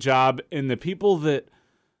pretty good job. And the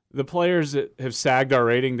players that have sagged our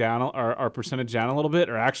rating down, our percentage down a little bit,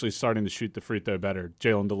 are actually starting to shoot the free throw better.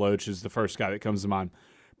 Jalen DeLoach is the first guy that comes to mind.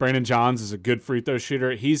 Brandon Johns is a good free throw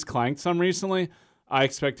shooter. He's clanked some recently. I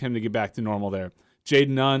expect him to get back to normal there. Jaden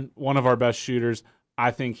Nunn, one of our best shooters.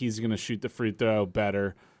 I think he's going to shoot the free throw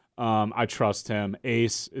better. I trust him.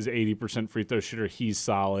 Ace is 80% free throw shooter. He's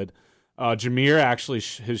solid. Jameer actually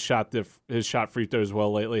has shot free throws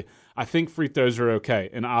well lately. I think free throws are okay.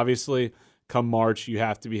 And obviously, come March, you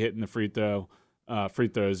have to be hitting the free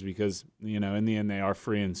throws because, in the end, they are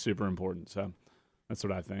free and super important. So that's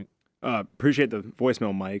what I think. Appreciate the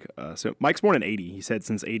voicemail, Mike. So Mike's born in 80. He said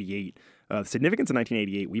since 88. The significance of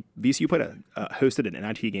 1988, VCU hosted an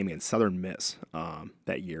NIT game against Southern Miss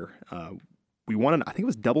that year. We won, I think it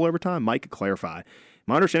was double overtime. Mike could clarify.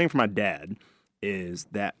 My understanding from my dad is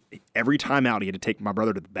that every time out he had to take my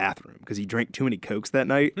brother to the bathroom because he drank too many Cokes that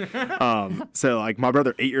night. So like my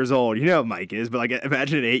brother, 8 years old, you know how Mike is, but like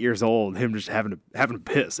imagine at 8 years old him just having to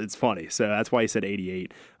piss. It's funny. So that's why he said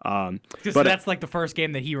 88. But that's like the first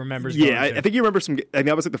game that he remembers. Yeah, I think he remembers some. I think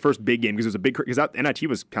that was like the first big game because it was a big because that NIT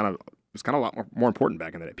was kind of a lot more important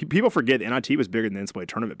back in the day. People forget the NIT was bigger than the NCAA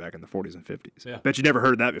tournament back in the 40s and 50s. Yeah. Bet you never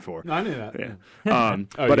heard that before. No, I knew that.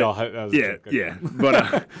 Yeah. Yeah.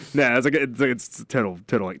 But no, it's a total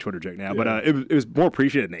like Twitter joke now. Yeah. But it was more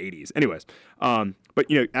appreciated in the 80s. Anyways, but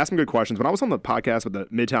ask some good questions. When I was on the podcast with the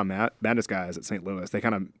Midtown Madness guys at St. Louis, they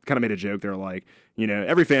kind of made a joke. They're like,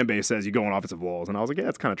 every fan base says you go on offensive walls, and I was like, yeah,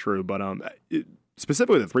 that's kind of true. But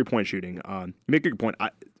specifically the 3-point shooting, you make a good point.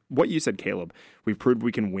 What you said, Caleb, we've proved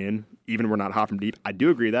we can win even when we're not hot from deep. I do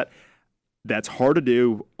agree that that's hard to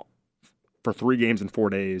do for 3 games in 4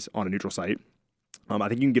 days on a neutral site. I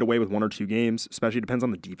think you can get away with 1 or 2 games, especially depends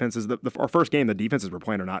on the defenses. Our first game, the defenses we're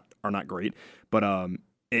playing are not great, but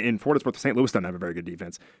in Florida's worth, St. Louis doesn't have a very good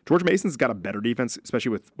defense. George Mason's got a better defense,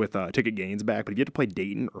 especially with ticket gains back. But if you have to play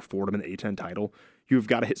Dayton or Fordham in the A10 title, you've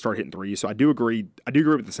got to start hitting threes. So I do agree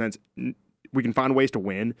with the sense we can find ways to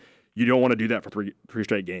win. You don't want to do that for three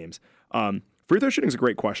straight games. Free throw shooting is a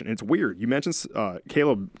great question. And it's weird. You mentioned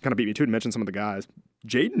Caleb kind of beat me too and mentioned some of the guys.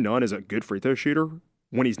 Jaden Nunn is a good free throw shooter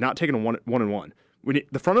when he's not taking a one-and-one. When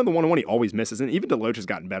the front of the one-on-one, he always misses, and even DeLoach has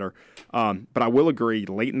gotten better. But I will agree,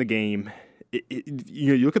 late in the game,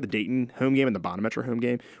 you look at the Dayton home game and the Bonaventure home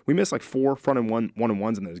game, we missed like 4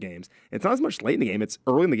 one-on-ones in those games. It's not as much late in the game. It's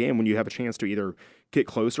early in the game when you have a chance to either get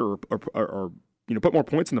closer or put more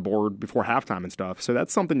points on the board before halftime and stuff. So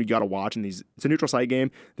that's something you got to watch in these. It's a neutral site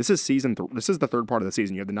game. This is this is the third part of the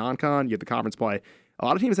season. You have the non-con, you have the conference play. A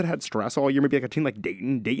lot of teams that had stress all year, maybe like a team like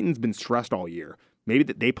Dayton. Dayton's been stressed all year. Maybe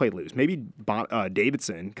that they play loose. Maybe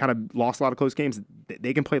Davidson kind of lost a lot of close games.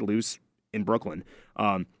 They can play loose in Brooklyn.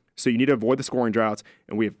 So you need to avoid the scoring droughts,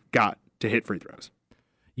 and we've got to hit free throws.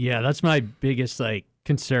 Yeah, that's my biggest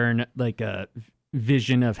concern,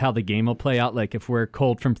 vision of how the game will play out. Like if we're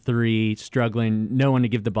cold from 3, struggling, no one to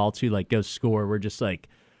give the ball to, go score. We're just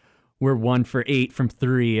we're 1 for 8 from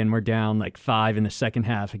 3, and we're down 5 in the second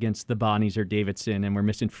half against the Bonnies or Davidson, and we're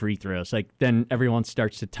missing free throws. Then everyone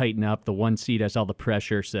starts to tighten up. The 1 seed has all the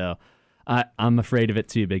pressure, so I'm afraid of it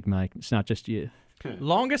too, Big Mike. It's not just you.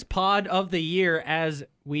 Longest pod of the year as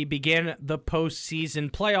we begin the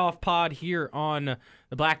postseason playoff pod here on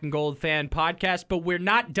the Black and Gold Fan Podcast, but we're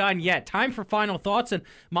not done yet. Time for final thoughts, and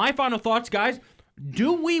my final thoughts, guys,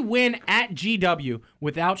 do we win at GW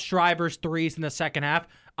without Shriver's threes in the second half?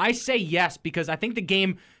 I say yes, because I think the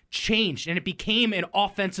game changed, and it became an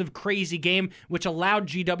offensive crazy game, which allowed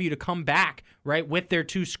GW to come back, right, with their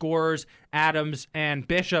 2 scorers, Adams and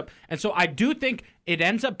Bishop. And so I do think it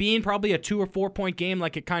ends up being probably a 2 or 4 point game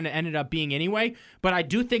like it kind of ended up being anyway, but I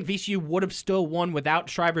do think VCU would have still won without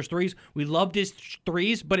Shriver's threes. We loved his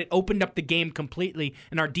threes, but it opened up the game completely,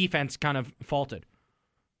 and our defense kind of faltered.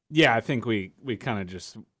 Yeah, I think we kind of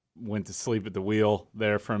just went to sleep at the wheel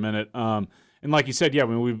there for a minute. And like you said, yeah,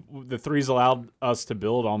 the threes allowed us to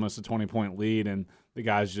build almost a 20-point lead, and the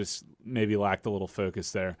guys just maybe lacked a little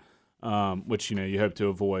focus there, which you hope to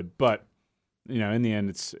avoid. But in the end,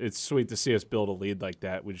 it's sweet to see us build a lead like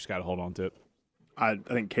that. We just got to hold on to it. I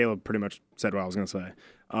think Caleb pretty much said what I was going to say.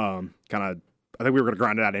 I think we were going to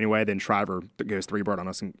grind it out anyway. Then Shriver goes 3-board on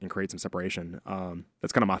us and creates some separation.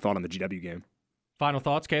 That's kind of my thought on the GW game. Final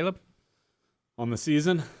thoughts, Caleb? On the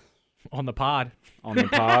season? On the pod. On the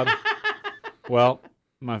pod. Well,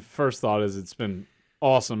 my first thought is it's been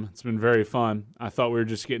awesome. It's been very fun. I thought we were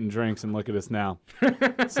just getting drinks, and look at us now.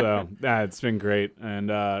 So it's been great, and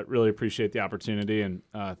really appreciate the opportunity, and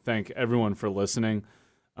thank everyone for listening.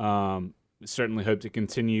 Certainly hope to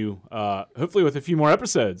continue, hopefully with a few more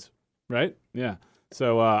episodes, right? Yeah.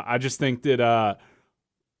 So I just think that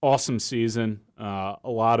awesome season, a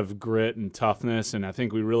lot of grit and toughness, and I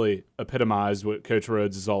think we really epitomized what Coach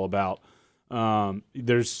Rhodes is all about.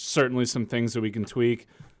 There's certainly some things that we can tweak,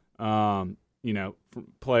 from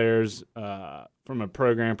players, from a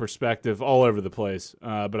program perspective, all over the place.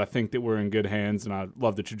 But I think that we're in good hands, and I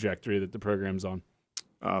love the trajectory that the program's on.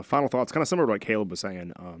 Final thoughts, kind of similar to what Caleb was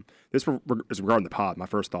saying. This is regarding the pod, my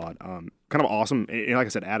first thought. Kind of awesome. And like I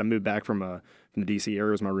said, Adam moved back from the D.C.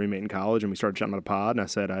 area, was my roommate in college, and we started chatting about a pod, and I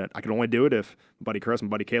said I could only do it if my buddy Chris and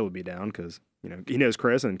my buddy Caleb would be down, because he knows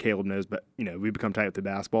Chris and Caleb knows, but we've become tight with the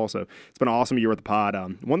basketball, so it's been an awesome year with the pod.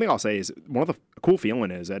 One thing I'll say is one of the cool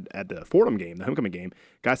feeling is at the Fordham game, the homecoming game,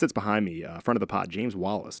 guy sits behind me, front of the pod, James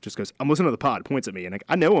Wallace, just goes, "I'm listening to the pod," points at me, and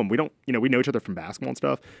I know him. We don't, we know each other from basketball and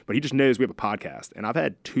stuff, but he just knows we have a podcast, and I've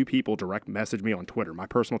had 2 people direct message me on Twitter, my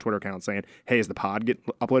personal Twitter account, saying, "Hey, is the pod get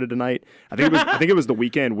uploaded tonight?" I think it was the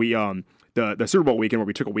weekend we the Super Bowl weekend where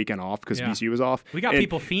we took a weekend off because VCU was off. We got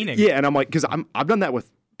people fiending. Yeah, and I'm like, because I've done that with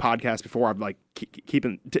podcasts before. I've like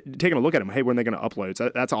taking a look at them. Hey, when are they going to upload? So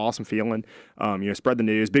that's an awesome feeling. Spread the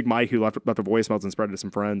news. Big Mike, who left the voicemails and spread it to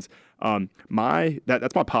some friends.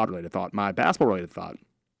 That's my pod related thought. My basketball related thought.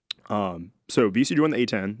 So VCU joined the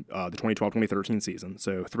A10, the 2012-2013 season.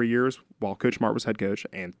 So 3 years while Coach Mart was head coach,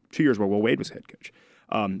 and 2 years while Will Wade was head coach.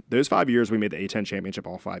 Those 5 years we made the A10 championship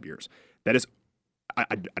all 5 years. That is,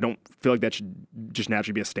 I don't feel like that should just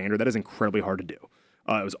naturally be a standard. That is incredibly hard to do.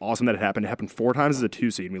 It was awesome that it happened. It happened 4 times as a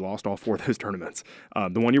 2 seed, and we lost all 4 of those tournaments.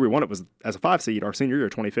 The one year we won it was as a 5 seed, our senior year,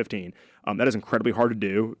 2015. That is incredibly hard to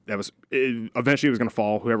do. Eventually it was going to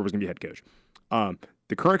fall, whoever was going to be head coach.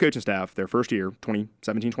 The current coaching staff, their first year,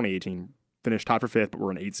 2017-2018, finished tied for 5th, but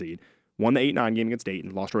we're an 8 seed. Won the 8-9 game against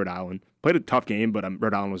Dayton, lost to Rhode Island. Played a tough game, but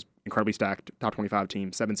Rhode Island was incredibly stacked, top 25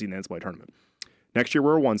 team, 7 seed in the NCAA tournament. Next year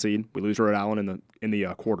we're a 1 seed. We lose to Rhode Island in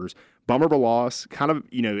the quarters. Bummer of a loss. Kind of,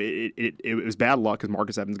 it was bad luck because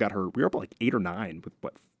Marcus Evans got hurt. We were up like 8 or 9 with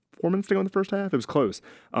 4 minutes to go in the first half. It was close.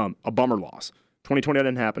 A bummer loss. 2020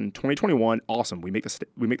 didn't happen. 2021, awesome. We make the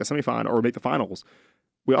semifinal or make the finals.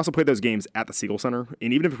 We also played those games at the Siegel Center,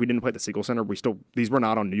 and even if we didn't play at the Siegel Center, these were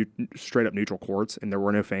not on straight up neutral courts, and there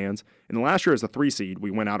were no fans. And the last year as the 3 seed,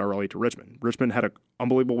 we went out early to Richmond. Richmond had an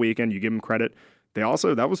unbelievable weekend. You give them credit. They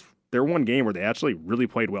also that was their one game where they actually really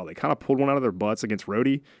played well. They kind of pulled one out of their butts against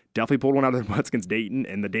Rhodey. Definitely pulled one out of their butts against Dayton,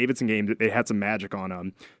 and the Davidson game they had some magic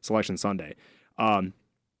on Selection Sunday.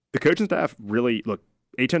 The coaching staff really look.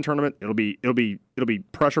 A10 tournament. It'll be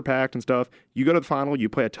pressure packed and stuff. You go to the final. You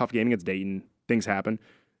play a tough game against Dayton. Things happen.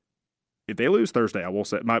 If they lose Thursday, I will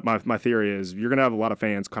say my theory is you're gonna have a lot of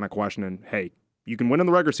fans kind of questioning, hey, you can win in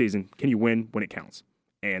the regular season. Can you win when it counts?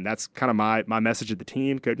 And that's kind of my message to the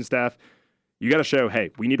team, coaching staff. You got to show,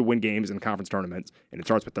 hey, we need to win games in conference tournaments, and it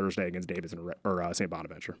starts with Thursday against Davidson or St.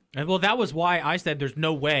 Bonaventure. And well, that was why I said there's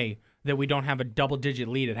no way that we don't have a double-digit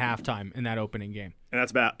lead at halftime in that opening game. And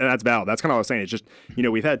that's valid. That's kind of what I was saying. It's just,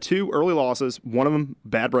 we've had 2 early losses. One of them,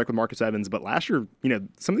 bad break with Marcus Evans. But last year,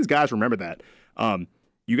 some of these guys remember that.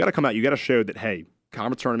 You got to come out. You got to show that, hey,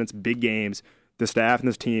 conference tournaments, big games, the staff and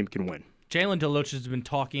this team can win. Jalen DeLucia has been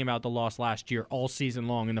talking about the loss last year all season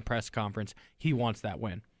long in the press conference. He wants that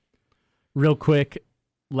win. Real quick,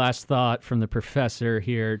 last thought from the professor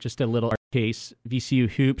here, just a little case. VCU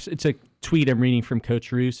Hoops, it's a tweet I'm reading from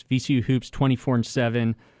Coach Roos. VCU Hoops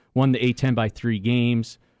 24-7, won the A10 by 3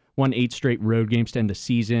 games, won 8 straight road games to end the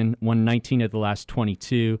season, won 19 of the last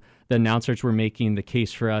 22. The announcers were making the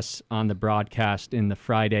case for us on the broadcast in the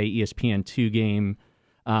Friday ESPN2 game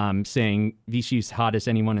saying VCU's hot as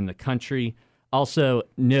anyone in the country. Also,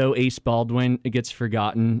 no Ace Baldwin gets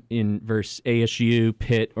forgotten in versus ASU,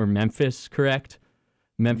 Pitt, or Memphis, correct?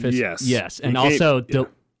 Memphis? Yes. And also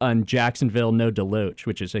on Jacksonville, no Deloach,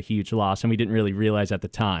 which is a huge loss, and we didn't really realize at the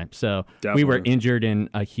time. So we were injured in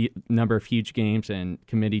a number of huge games, and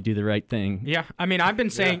committee do the right thing. Yeah, I mean, I've been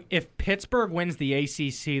saying if Pittsburgh wins the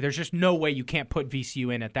ACC, there's just no way you can't put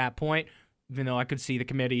VCU in at that point, even though I could see the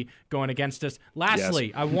committee going against us.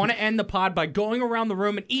 Lastly, I want to end the pod by going around the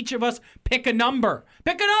room and each of us pick a number.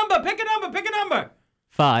 Pick a number.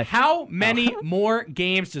 5. How many more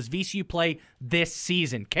games does VCU play this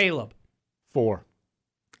season? Caleb. 4.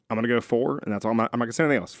 I'm going to go 4, and that's all. I'm not going to say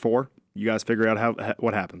anything else. 4. You guys figure out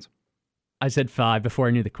what happens. I said 5 before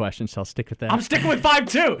I knew the question, so I'll stick with that. I'm sticking with 5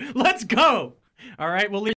 too. Let's go. All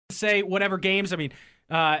right, we'll say whatever games. I mean,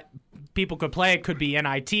 people could play. It could be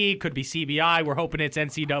NIT, could be CBI. We're hoping it's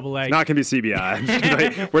NCAA. It's not going to be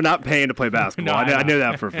CBI. We're not paying to play basketball. I know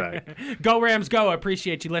that for a fact. Go Rams, go. I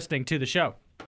appreciate you listening to the show.